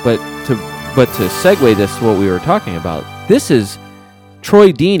 but to segue this to what we were talking about, this is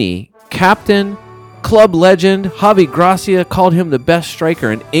Troy Deeney, captain, club legend. Javi Gracia called him the best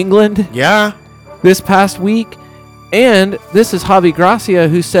striker in England. Yeah. This past week. And this is Javi Gracia,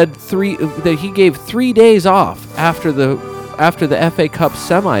 who said that he gave 3 days off after the FA Cup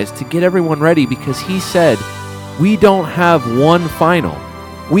semis to get everyone ready, because he said, we don't have one final.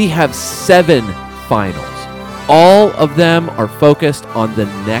 We have 7 finals. All of them are focused on the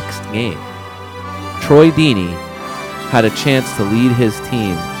next game. Troy Deeney had a chance to lead his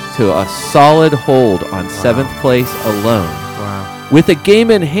team to a solid hold on 7th place alone. Wow. With a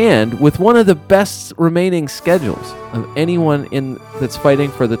game in hand, with one of the best remaining schedules of anyone that's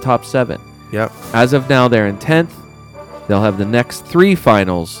fighting for the top 7. Yep. As of now, they're in 10th. They'll have the next 3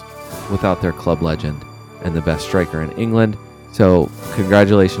 finals without their club legend and the best striker in England. So,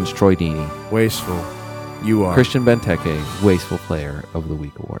 congratulations, Troy Deeney. Wasteful. You are. Christian Benteke, Wasteful Player of the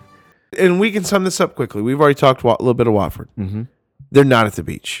Week Award. And we can sum this up quickly. We've already talked a little bit of Watford. Mm-hmm. They're not at the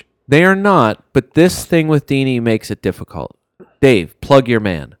beach. They are not, but this thing with Deeney makes it difficult. Dave, plug your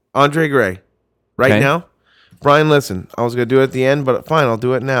man. Andre Gray. Right now. Brian, listen. I was going to do it at the end, but fine, I'll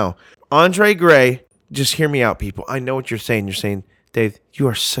do it now. Andre Gray, just hear me out, people. I know what you're saying. You're saying, Dave, you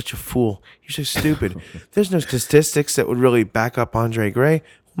are such a fool. You're so stupid. There's no statistics that would really back up Andre Gray.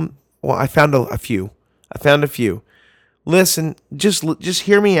 Well, I found a few. Listen, just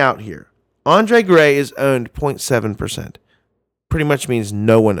hear me out here. Andre Gray is owned 0.7%. Pretty much means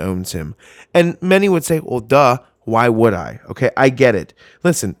no one owns him. And many would say, well, duh, why would I? Okay, I get it.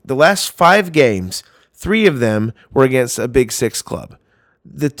 Listen, the last 5 games, 3 of them were against a Big 6 club.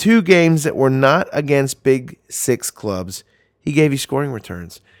 The 2 games that were not against Big 6 clubs, he gave you scoring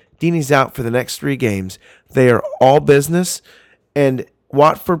returns. Deeney's out for the next 3 games. They are all business. And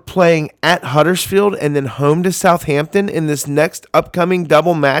Watford playing at Huddersfield and then home to Southampton in this next upcoming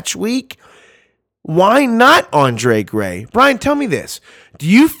double match week. Why not Andre Gray? Brian, tell me this. Do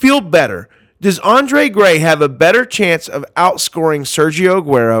you feel better? Does Andre Gray have a better chance of outscoring Sergio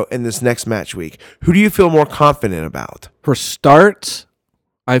Aguero in this next match week? Who do you feel more confident about? For starts,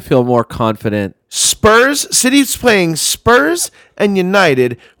 I feel more confident. Spurs, City's playing Spurs and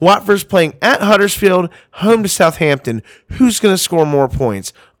United. Watford's playing at Huddersfield, home to Southampton. Who's going to score more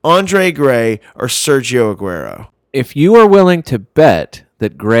points, Andre Gray or Sergio Aguero? If you are willing to bet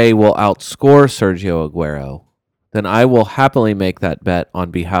that Gray will outscore Sergio Aguero, then I will happily make that bet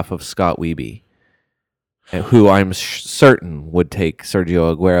on behalf of Scott Wiebe, who I'm certain would take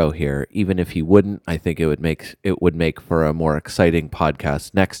Sergio Aguero here. Even if he wouldn't, I think it would make for a more exciting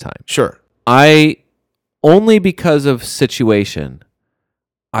podcast next time. Sure. Only because of situation,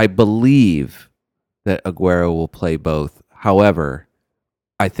 I believe that Aguero will play both. However,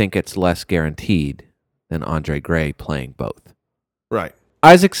 I think it's less guaranteed than Andre Gray playing both. Right.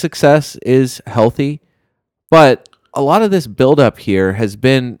 Isaac's success is healthy, but a lot of this buildup here has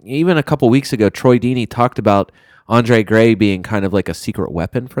been, even a couple weeks ago, Troy Deeney talked about Andre Gray being kind of like a secret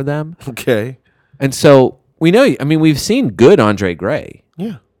weapon for them. Okay. And so we know, I mean, we've seen good Andre Gray.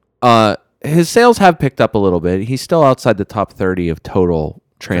 Yeah. His sales have picked up a little bit. He's still outside the top 30 of total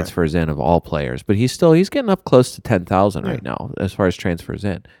transfers in of all players, but he's getting up close to 10,000 right now as far as transfers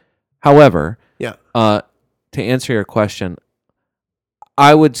in. However, to answer your question,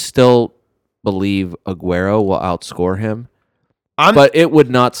 I would still believe Aguero will outscore him, but it would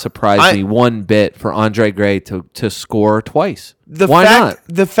not surprise me one bit for Andre Gray to score twice. Why not?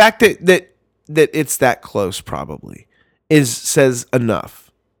 The fact that it's that close probably says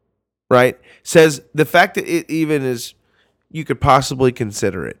enough, right? Says the fact that it even is, you could possibly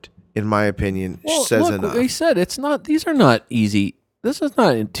consider it, in my opinion, says enough. They said these are not easy. This is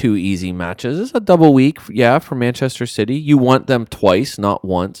not two easy matches. This is a double week, for Manchester City. You want them twice, not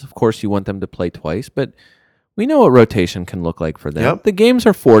once. Of course, you want them to play twice, but we know what rotation can look like for them. Yep. The games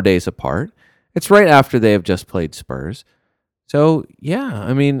are 4 days apart. It's right after they have just played Spurs. So,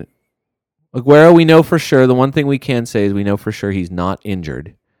 I mean, Aguero, we know for sure. The one thing we can say is we know for sure he's not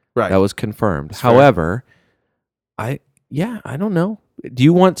injured. Right. That was confirmed. That's However, I don't know. Do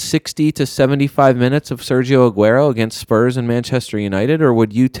you want 60 to 75 minutes of Sergio Aguero against Spurs and Manchester United, or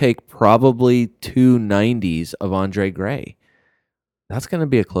would you take probably 2 90s of Andre Gray? That's going to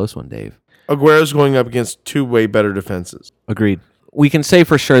be a close one, Dave. Aguero's going up against 2 way better defenses. Agreed. We can say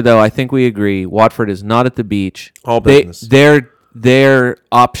for sure, though, I think we agree, Watford is not at the beach. All business. Their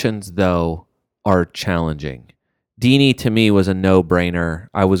options, though, are challenging. Deeney, to me, was a no-brainer.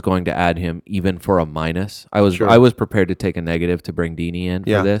 I was going to add him even for a minus. I was prepared to take a negative to bring Deeney in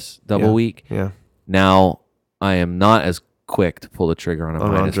for this double week. Yeah. Now, I am not as quick to pull the trigger on a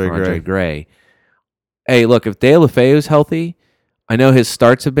minus for Andre Gray. Hey, look, if Deulofeu is healthy, I know his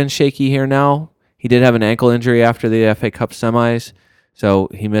starts have been shaky here now. He did have an ankle injury after the FA Cup semis, so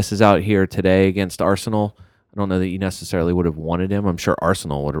he misses out here today against Arsenal. I don't know that you necessarily would have wanted him. I'm sure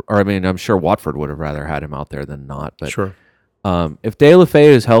I'm sure Watford would have rather had him out there than not. But sure. If Deulofeu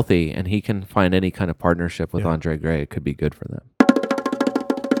is healthy and he can find any kind of partnership with Andre Gray, it could be good for them.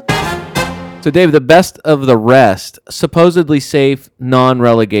 So, Dave, the best of the rest, supposedly safe,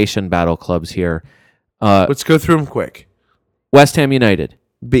 non-relegation battle clubs here. Let's go through them quick. West Ham United.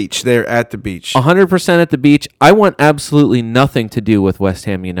 Beach. They're at the beach. 100% at the beach. I want absolutely nothing to do with West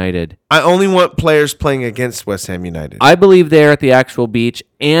Ham United. I only want players playing against West Ham United. I believe they're at the actual beach,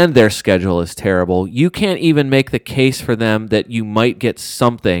 and their schedule is terrible. You can't even make the case for them that you might get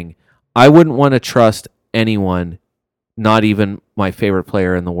something. I wouldn't want to trust anyone, not even my favorite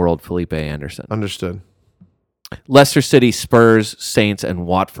player in the world, Felipe Anderson. Understood. Leicester City, Spurs, Saints, and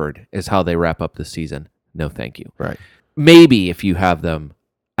Watford is how they wrap up the season. No, thank you. Right. Maybe if you have them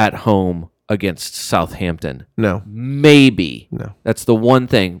at home against Southampton. No. Maybe. No. That's the one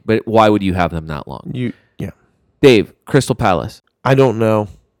thing, but why would you have them that long? Dave, Crystal Palace. I don't know.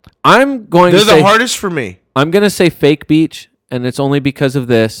 They're the hardest for me. I'm going to say fake beach, and it's only because of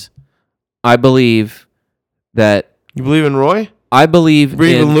this. I believe that... You believe in Roy? I believe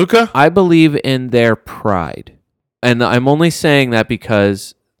in Luca? I believe in their pride. And I'm only saying that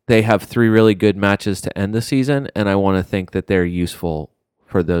because they have 3 really good matches to end the season, and I want to think that they're useful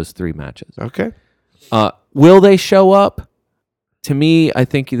for those 3 matches. Okay. Will they show up? To me, I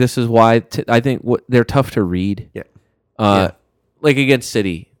think this is why they're tough to read. Yeah. Like against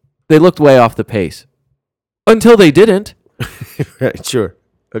City, they looked way off the pace until they didn't. Right, sure.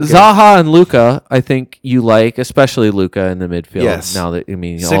 Okay. Zaha and Luka, I think you like, especially Luka in the midfield. Yes. Now that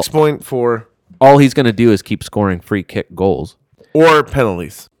 6.4 all he's going to do is keep scoring free kick goals or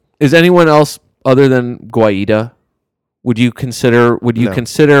penalties. Is anyone else other than Guaita? Would you consider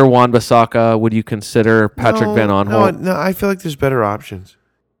Wan-Bissaka? Would you consider Patrick Van Aanholt? No, I feel like there's better options.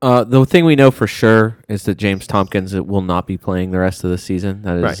 The thing we know for sure is that James Tompkins will not be playing the rest of the season.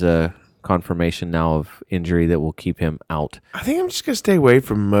 That is a confirmation now of injury that will keep him out. I think I'm just going to stay away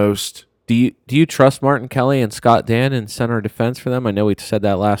from most. Do you trust Martin Kelly and Scott Dan in center defense for them? I know we said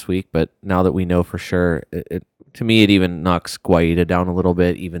that last week, but now that we know for sure, to me it even knocks Guaita down a little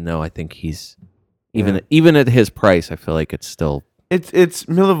bit, even though I think he's... Even at his price, I feel like it's still It's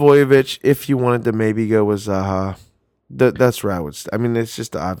Milivojevic if you wanted to maybe go with Zaha. That's where I would. I mean, it's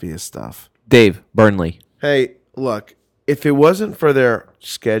just the obvious stuff. Dave, Burnley. Hey, look, if it wasn't for their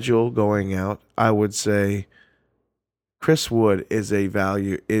schedule going out, I would say Chris Wood is a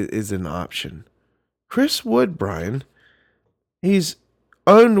value, is an option. Chris Wood, Brian, he's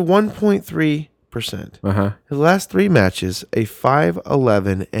owned 1.3%. Uh-huh. His last 3 matches, a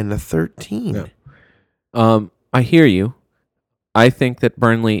 5-11 and a 13. Yeah. I hear you. I think that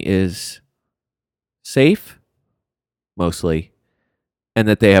Burnley is safe, mostly, and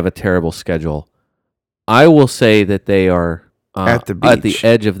that they have a terrible schedule. I will say that they are At the at the beach.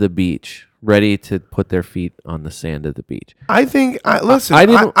 edge of the beach, ready to put their feet on the sand of the beach. I think. Listen, I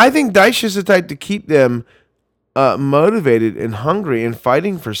didn't- I think Dyche is the type to keep them motivated and hungry and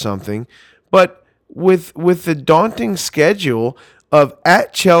fighting for something, but with the daunting schedule of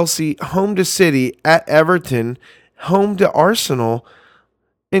at Chelsea, home to City, at Everton, home to Arsenal,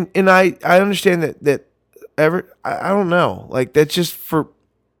 and I understand that I don't know, like that's just for.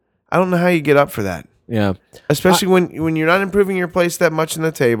 I don't know how you get up for that. Yeah. Especially when you're not improving your place that much in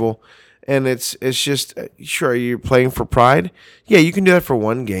the table, and it's just sure you're playing for pride. Yeah, you can do that for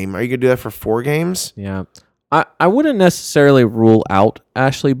 1 game. Are you gonna do that for 4 games? Yeah. I wouldn't necessarily rule out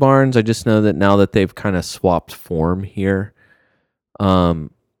Ashley Barnes. I just know that now that they've kind of swapped form here.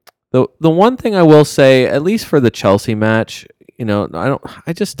 The one thing I will say, at least for the Chelsea match, I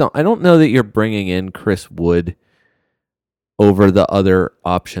don't know that you're bringing in Chris Wood over the other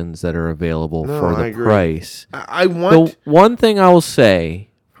options that are available No, for I the agree. price. I want. The one thing I will say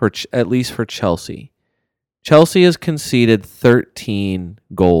at least for Chelsea has conceded 13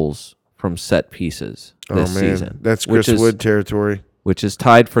 goals from set pieces this season. That's which Chris is- Wood territory. which is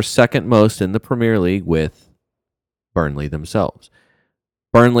tied for second most in the Premier League with Burnley themselves.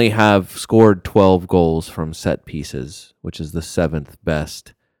 Burnley have scored 12 goals from set pieces, which is the 7th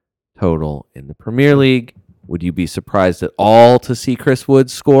best total in the Premier League. Would you be surprised at all to see Chris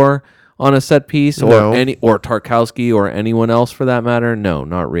Wood score on a set piece, No. or Tarkowski or anyone else for that matter? No,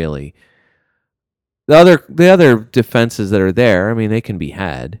 not really. The other defenses that are there, I mean, they can be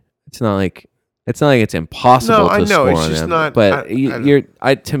had. It's not like it's impossible No, to I know, score it's on just them. not- But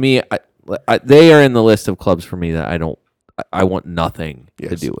to me, they are in the list of clubs for me that I want nothing to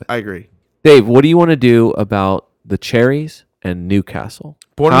Yes, do with. I agree. Dave, what do you want to do about the Cherries and Newcastle?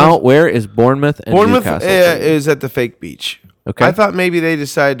 Bournemouth- Where is Bournemouth and Bournemouth Newcastle? for you? is at the fake beach. Okay. I thought maybe they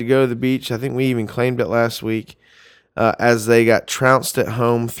decided to go to the beach. I think we even claimed it last week, as they got trounced at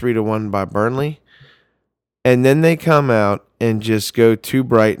home 3-1 by Burnley, and then they come out and just go to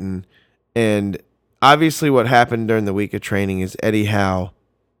Brighton. And obviously, what happened during the week of training is Eddie Howe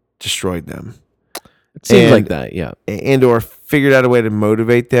destroyed them, It seems and- like that, yeah. or figured out a way to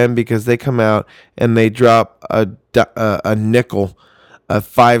motivate them, because they come out and they drop a nickel, a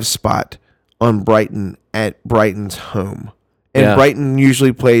 5 spot on Brighton at Brighton's home. And Yeah. Brighton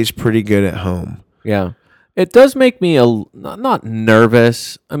usually plays pretty good at home. Yeah. It does make me not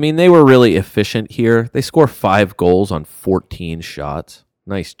nervous. I mean, they were really efficient here. They score 5 goals on 14 shots.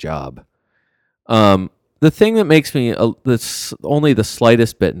 Nice job. The thing that makes me only the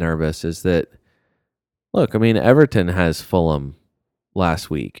slightest bit nervous is that, look, I mean, Everton has Fulham last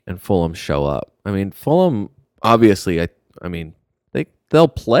week, and Fulham show up. I mean, Fulham, obviously, I mean, they'll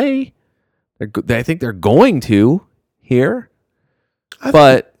play. I think they're going to here.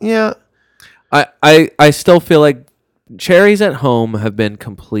 But Yeah. I still feel like Cherries at home have been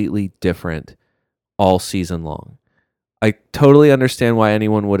completely different all season long. I totally understand why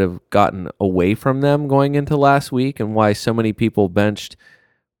anyone would have gotten away from them going into last week, and why so many people benched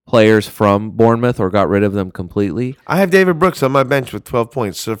players from Bournemouth or got rid of them completely. I have David Brooks on my bench with 12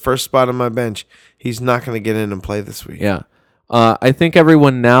 points. So the first spot on my bench, he's not going to get in and play this week. Yeah. I think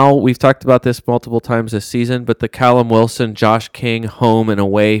everyone now, we've talked about this multiple times this season, but the Callum Wilson, Josh King home and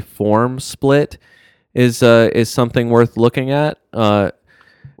away form split is something worth looking at.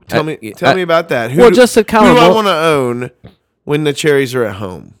 Tell me about that. Well, just that who Callum do I Wil- want to own when the Cherries are at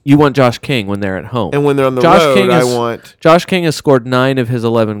home? You want Josh King when they're at home. And when they're on the Josh road, King I is- want... Josh King has scored 9 of his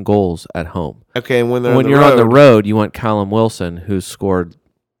 11 goals at home. Okay, and when they're When on the you're road... on the road, you want Callum Wilson, who's scored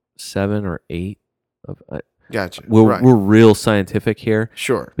 7 or 8 of. Gotcha. We're right. real scientific here,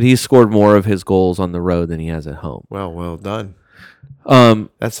 Sure. but he's scored more of his goals on the road than he has at home. Well done. Um,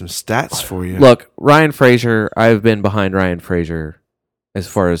 That's some stats for you. Look, Ryan Fraser, I've been behind Ryan Fraser as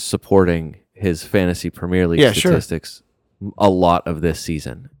far as supporting his fantasy Premier League Yeah, sure. statistics a lot of this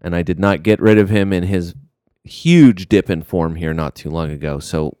season. And I did not get rid of him in his huge dip in form here not too long ago.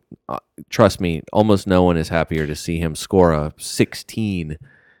 So trust me, almost no one is happier to see him score a 16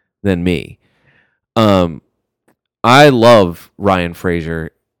 than me. I love Ryan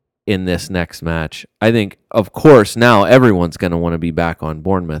Frazier in this next match. I think, of course, now everyone's going to want to be back on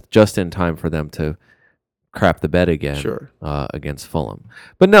Bournemouth just in time for them to crap the bed again against Fulham.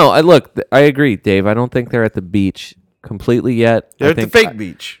 But no, I agree, Dave. I don't think they're at the beach completely yet. They're at the fake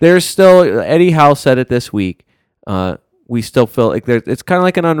beach. There's still, Eddie Howe said it this week, we still feel like it's kind of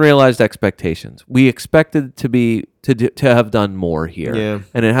like an unrealized expectations. We expected to have done more here,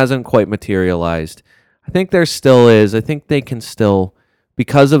 and it hasn't quite materialized. I think there still is. I think they can still,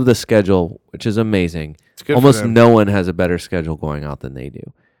 because of the schedule, which is amazing. Almost no one has a better schedule going out than they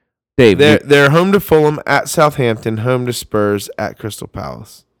do. Dave, they're home to Fulham, at Southampton, home to Spurs, at Crystal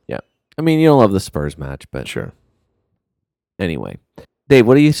Palace. Yeah, I mean, you don't love the Spurs match, but sure. Anyway, Dave,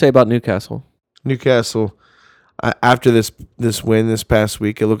 what do you say about Newcastle? Newcastle, after this win this past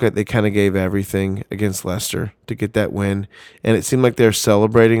week, it looked like they kind of gave everything against Leicester to get that win, and it seemed like they're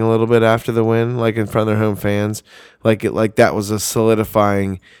celebrating a little bit after the win, like in front of their home fans, like that was a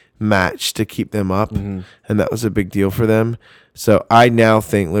solidifying match to keep them up, and that was a big deal for them. So I now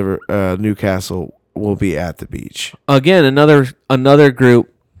think Newcastle will be at the beach again. Another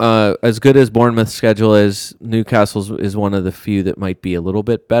group. As good as Bournemouth's schedule is, Newcastle's is one of the few that might be a little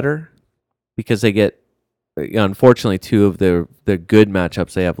bit better because they get, unfortunately, two of the good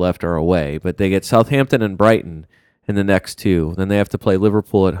matchups they have left are away, but they get Southampton and Brighton in the next two. Then they have to play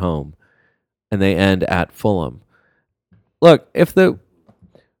Liverpool at home, and they end at Fulham. Look,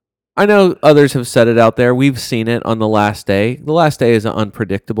 I know others have said it out there. We've seen it on the last day. The last day is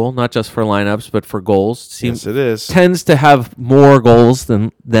unpredictable, not just for lineups, but for goals. Yes, it is. Tends to have more goals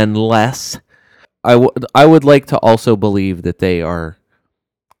than less. I would like to also believe that they are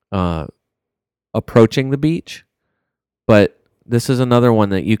approaching the beach, but this is another one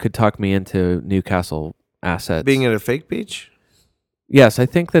that you could talk me into Newcastle assets. Being at a fake beach? Yes, I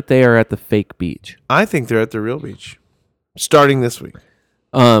think that they are at the fake beach. I think they're at the real beach, starting this week.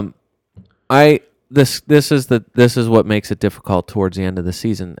 This is what makes it difficult towards the end of the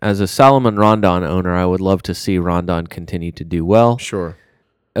season. As a Salomon Rondon owner, I would love to see Rondon continue to do well. Sure.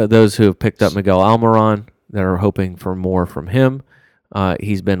 Those who have picked up Miguel Almiron, that are hoping for more from him.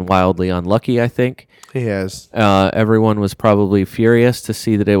 He's been wildly unlucky, I think. He has. Everyone was probably furious to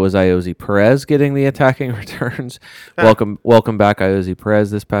see that it was Ayoze Perez getting the attacking returns. Welcome back, Ayoze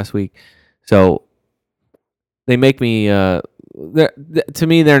Perez, this past week. So they make me. To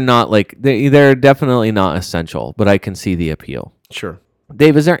me, they're not they're definitely not essential, but I can see the appeal. Sure.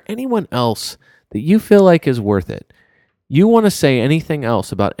 Dave, is there anyone else that you feel like is worth it? You want to say anything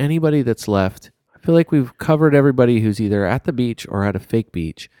else about anybody that's left? I feel like we've covered everybody who's either at the beach or at a fake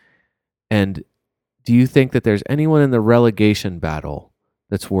beach. And do you think that there's anyone in the relegation battle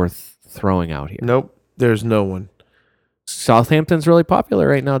that's worth throwing out here? Nope, there's no one. Southampton's really popular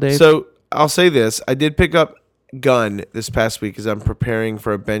right now, Dave. So I'll say this. I did pick up Gunn this past week as I'm preparing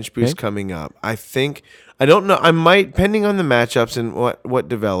for a bench boost coming up. I don't know. I might, depending on the matchups and what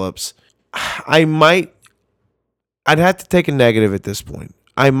develops, I'd have to take a negative at this point.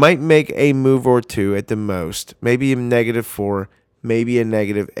 I might make a move or two at the most, maybe a -4, maybe a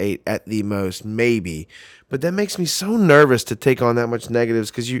 -8 at the most, maybe. But that makes me so nervous to take on that much negatives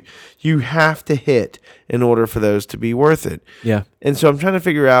because you have to hit in order for those to be worth it. Yeah. And so I'm trying to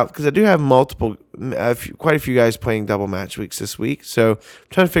figure out, because I do have quite a few guys playing double match weeks this week. So I'm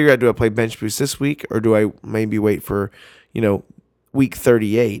trying to figure out, do I play bench boost this week or do I maybe wait for, week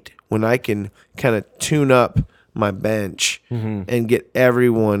 38 when I can kind of tune up my bench and get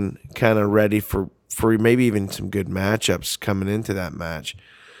everyone kind of ready for maybe even some good matchups coming into that match.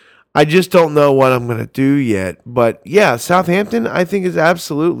 I just don't know what I'm going to do yet. But, yeah, Southampton I think is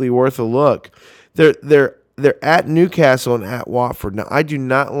absolutely worth a look. They're at Newcastle and at Watford. Now, I do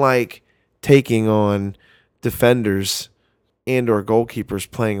not like taking on defenders and or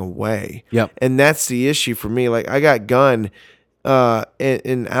goalkeepers playing away. Yep. And that's the issue for me. Like, I got Gunn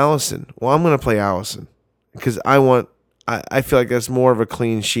and Allison. Well, I'm going to play Allison because I feel like that's more of a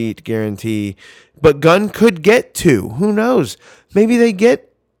clean sheet guarantee. But Gunn could get 2. Who knows? Maybe they get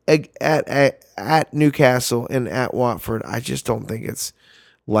at Newcastle and at Watford. I just don't think it's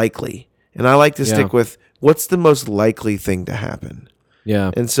likely. And I like to stick with what's the most likely thing to happen.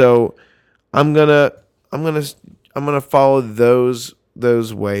 Yeah. And so I'm gonna follow those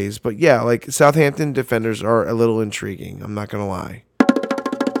ways. But yeah, like Southampton defenders are a little intriguing. I'm not gonna lie.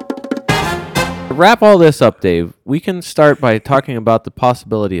 To wrap all this up, Dave, we can start by talking about the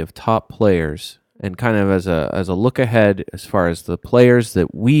possibility of top players and kind of as a look ahead as far as the players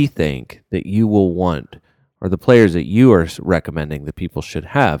that we think that you will want or the players that you are recommending that people should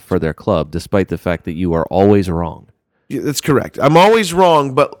have for their club, despite the fact that you are always wrong. That's correct. I'm always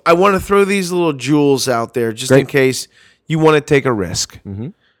wrong, but I want to throw these little jewels out there just in Great. case you want to take a risk.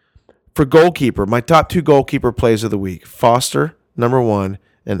 For goalkeeper, my top 2 goalkeeper plays of the week: Foster, number 1,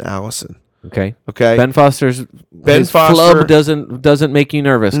 and Allison. Okay. Okay. Ben Foster's Foster flub doesn't make you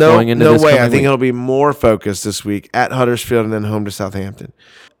nervous going into no this way. I coming think week. it'll be more focused this week at Huddersfield and then home to Southampton.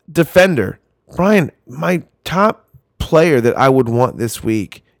 Defender, Brian, my top player that I would want this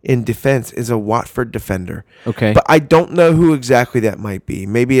week in defense is a Watford defender. Okay. But I don't know who exactly that might be.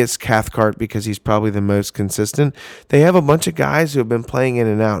 Maybe it's Cathcart because he's probably the most consistent. They have a bunch of guys who have been playing in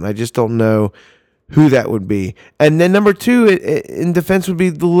and out, and I just don't know who that would be. And then number 2 in defense would be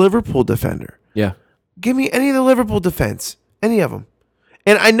the Liverpool defender. Yeah. Give me any of the Liverpool defense, any of them.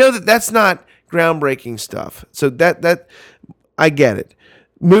 And I know that that's not groundbreaking stuff. So that I get it.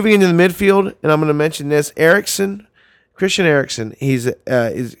 Moving into the midfield, and I'm going to mention this, Christian Eriksen, he's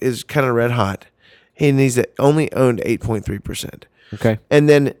is kind of red hot. And he's only owned 8.3%. Okay. And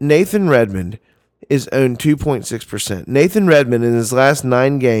then Nathan Redmond is owned 2.6%. Nathan Redmond in his last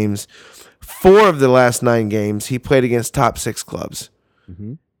 9 games, 4 of the last 9 games, he played against top 6 clubs.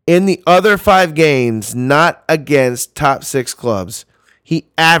 In the other 5 games, not against top 6 clubs, he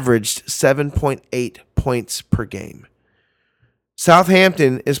averaged 7.8 points per game.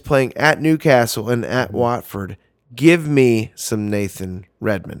 Southampton is playing at Newcastle and at Watford. Give me some Nathan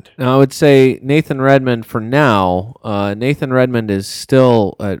Redmond. Now I would say Nathan Redmond for now. Nathan Redmond is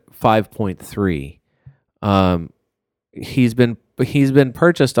still at 5.3. He's been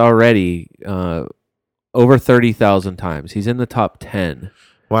purchased already over 30,000 times. He's in the top 10.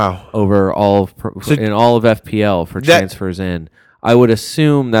 Wow. Over all in all of FPL for transfers in. I would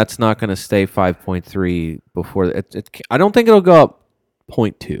assume that's not going to stay 5.3 before I don't think it'll go up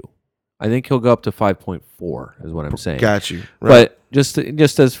 0.2. I think he'll go up to 5.4 is what I'm saying. Got you. Right. But just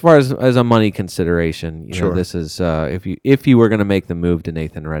as far as a money consideration, you know, this is if you were going to make the move to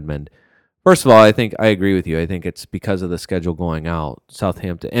Nathan Redmond. First of all, I think I agree with you. I think it's because of the schedule going out,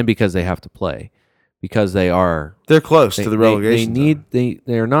 Southampton, and because they have to play. Because they're close to the relegation.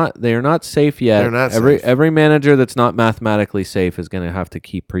 They are not safe yet. They're not safe. Every manager that's not mathematically safe is going to have to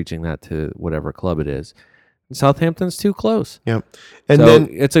keep preaching that to whatever club it is. And Southampton's too close. Yep. And so then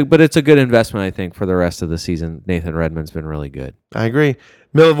it's a good investment, I think, for the rest of the season. Nathan Redmond's been really good. I agree.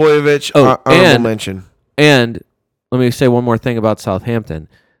 Milivojevic, honorable mention. And let me say one more thing about Southampton.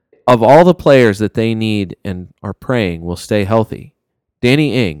 Of all the players that they need and are praying will stay healthy,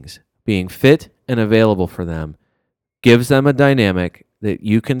 Danny Ings being fit and available for them gives them a dynamic that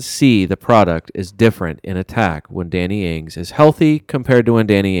you can see the product is different in attack when Danny Ings is healthy compared to when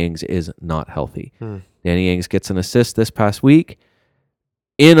Danny Ings is not healthy. Danny Ings gets an assist this past week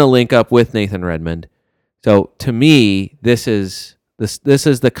in a link up with Nathan Redmond. So to me, this is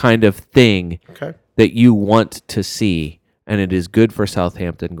the kind of thing that you want to see, and it is good for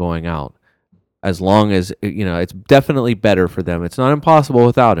Southampton going out. As long as, you know, it's definitely better for them. It's not impossible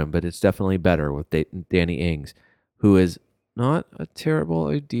without him, but it's definitely better with Danny Ings, who is not a terrible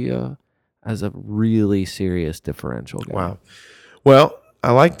idea as a really serious differential guy. Wow. Well,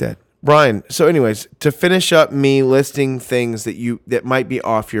 I like that. Brian, so anyways, to finish up me listing things that might be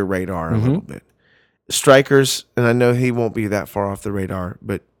off your radar a little bit. Strikers, and I know he won't be that far off the radar,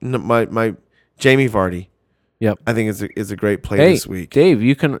 but my Jamie Vardy. Yep, I think is a great play this week. Dave,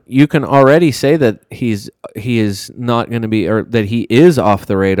 you can already say that he is not going to be, or that he is off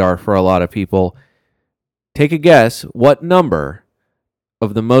the radar for a lot of people. Take a guess. What number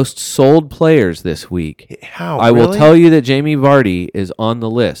of the most sold players this week? How? I will tell you that Jamie Vardy is on the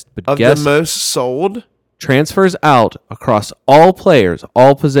list. But of guess the most sold transfers out across all players,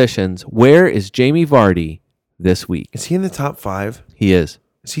 all positions. Where is Jamie Vardy this week? Is he in the top 5? He is.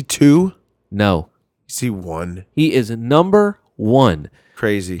 Is he 2? No. Is he 1? He is number 1.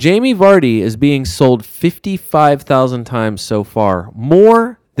 Crazy. Jamie Vardy is being sold 55,000 times so far,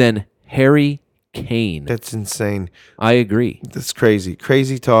 more than Harry Kane. That's insane. I agree. That's crazy.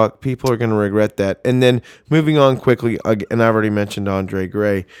 Crazy talk. People are going to regret that. And then moving on quickly, and I've already mentioned Andre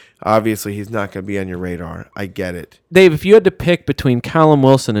Gray. Obviously, he's not going to be on your radar. I get it. Dave, if you had to pick between Callum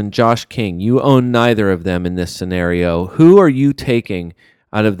Wilson and Josh King, you own neither of them in this scenario. Who are you taking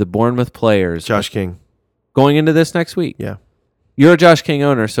out of the Bournemouth players? Josh King. Going into this next week? Yeah. You're a Josh King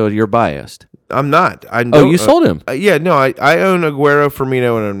owner, so you're biased. I'm not. You sold him? Yeah, no, I own Aguero,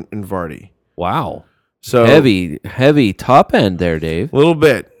 Firmino, and Vardy. Wow. So heavy top end there, Dave. A little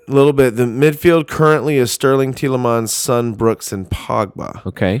bit. The midfield currently is Sterling, Tielemans, Son, Brooks, and Pogba.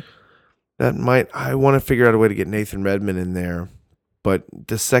 Okay. I want to figure out a way to get Nathan Redmond in there, but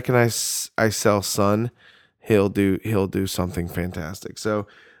the second I sell Son, he'll do something fantastic. So,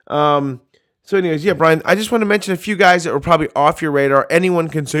 So anyways, yeah, Brian, I just want to mention a few guys that were probably off your radar. Anyone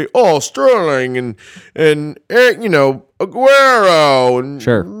can say, oh, Sterling and Aguero and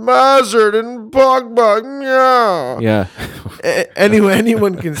Hazard and Pogba. Yeah.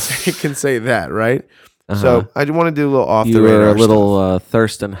 Anyone can say that, right? Uh-huh. So I want to do a little off You the radar. were a little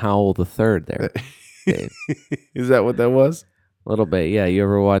Thurston Howell the third there. Dave. Is that what that was? A little bit, yeah. You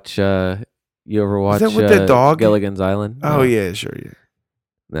ever watch? Is that with the dog? Gilligan's Island? Oh No. yeah, sure. Yeah.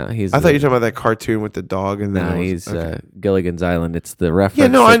 No, he's. I thought you were talking about that cartoon with the dog, and then No, it was- he's okay. Gilligan's Island. It's the reference. Yeah,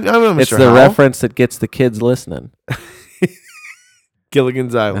 no, I that- know Mr. It's the Howell. reference that gets the kids listening.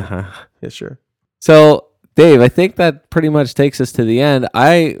 Gilligan's Island. Uh-huh. Yeah, sure. So, Dave, I think that pretty much takes us to the end.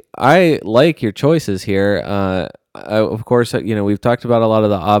 I like your choices here. Of course, we've talked about a lot of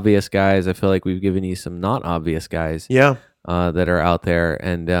the obvious guys. I feel like we've given you some not obvious guys. Yeah. That are out there,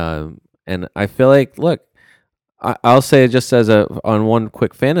 and I feel like, look, I'll say it just as on one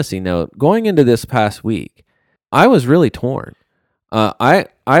quick fantasy note. Going into this past week, I was really torn.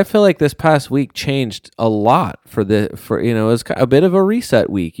 I feel like this past week changed a lot it was a bit of a reset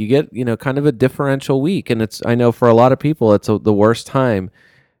week. You get kind of a differential week, and I know for a lot of people it's the worst time.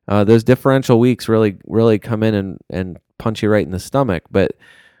 Those differential weeks really come in and punch you right in the stomach. But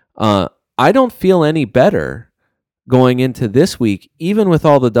I don't feel any better going into this week, even with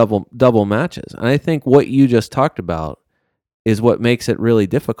all the double matches. And I think what you just talked about is what makes it really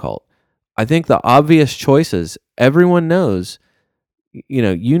difficult. I think the obvious choices, everyone knows,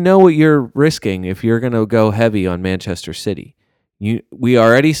 you know what you're risking if you're going to go heavy on Manchester City. We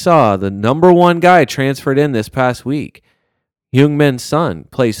already saw the number one guy transferred in this past week. Heung-min Son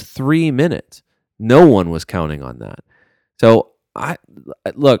plays 3 minutes. No one was counting on that. So I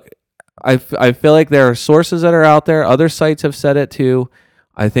feel like there are sources that are out there. Other sites have said it too.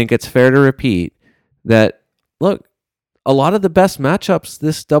 I think it's fair to repeat that, look, a lot of the best matchups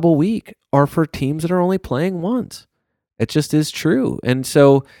this double week are for teams that are only playing once. It just is true. And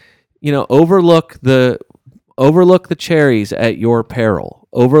so, overlook the cherries at your peril.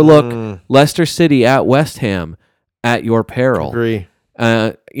 Overlook Leicester City at West Ham at your peril. Agree.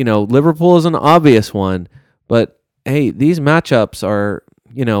 Liverpool is an obvious one, but hey, these matchups are,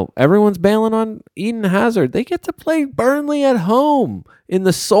 everyone's bailing on Eden Hazard. They get to play Burnley at home in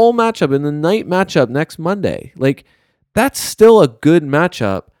the sole matchup, in the night matchup next Monday. Like, that's still a good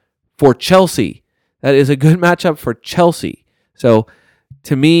matchup for Chelsea. That is a good matchup for Chelsea. So,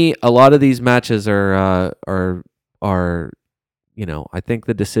 to me, a lot of these matches are I think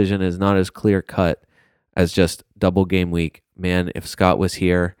the decision is not as clear cut as just double game week. Man, if Scott was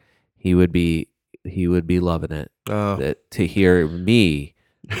here, he would be loving it. To hear me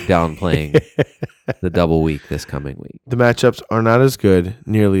downplaying the double week this coming week. The matchups are not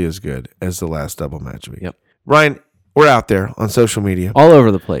nearly as good as the last double match week. Yep. Ryan, we're out there on social media. All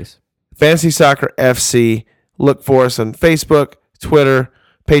over the place. Fantasy Soccer FC. Look for us on Facebook, Twitter,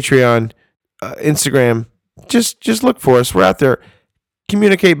 Patreon, Instagram. Just look for us. We're out there.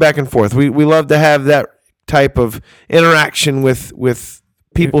 Communicate back and forth. We love to have that type of interaction with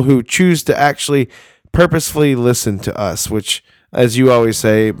people who choose to actually purposefully listen to us, which, as you always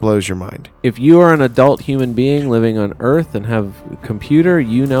say, blows your mind. If you are an adult human being living on Earth and have a computer,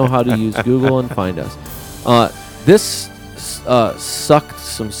 you know how to use Google and find us. This sucked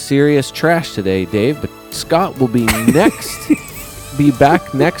some serious trash today, Dave, but Scott will be be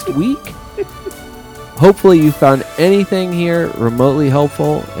back next week. Hopefully you found anything here remotely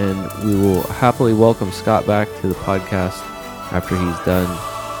helpful, and we will happily welcome Scott back to the podcast after he's done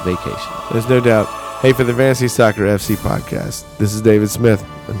vacation. There's no doubt. Hey, for the Fantasy Soccer FC podcast, this is David Smith.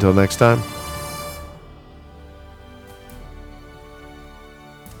 Until next time.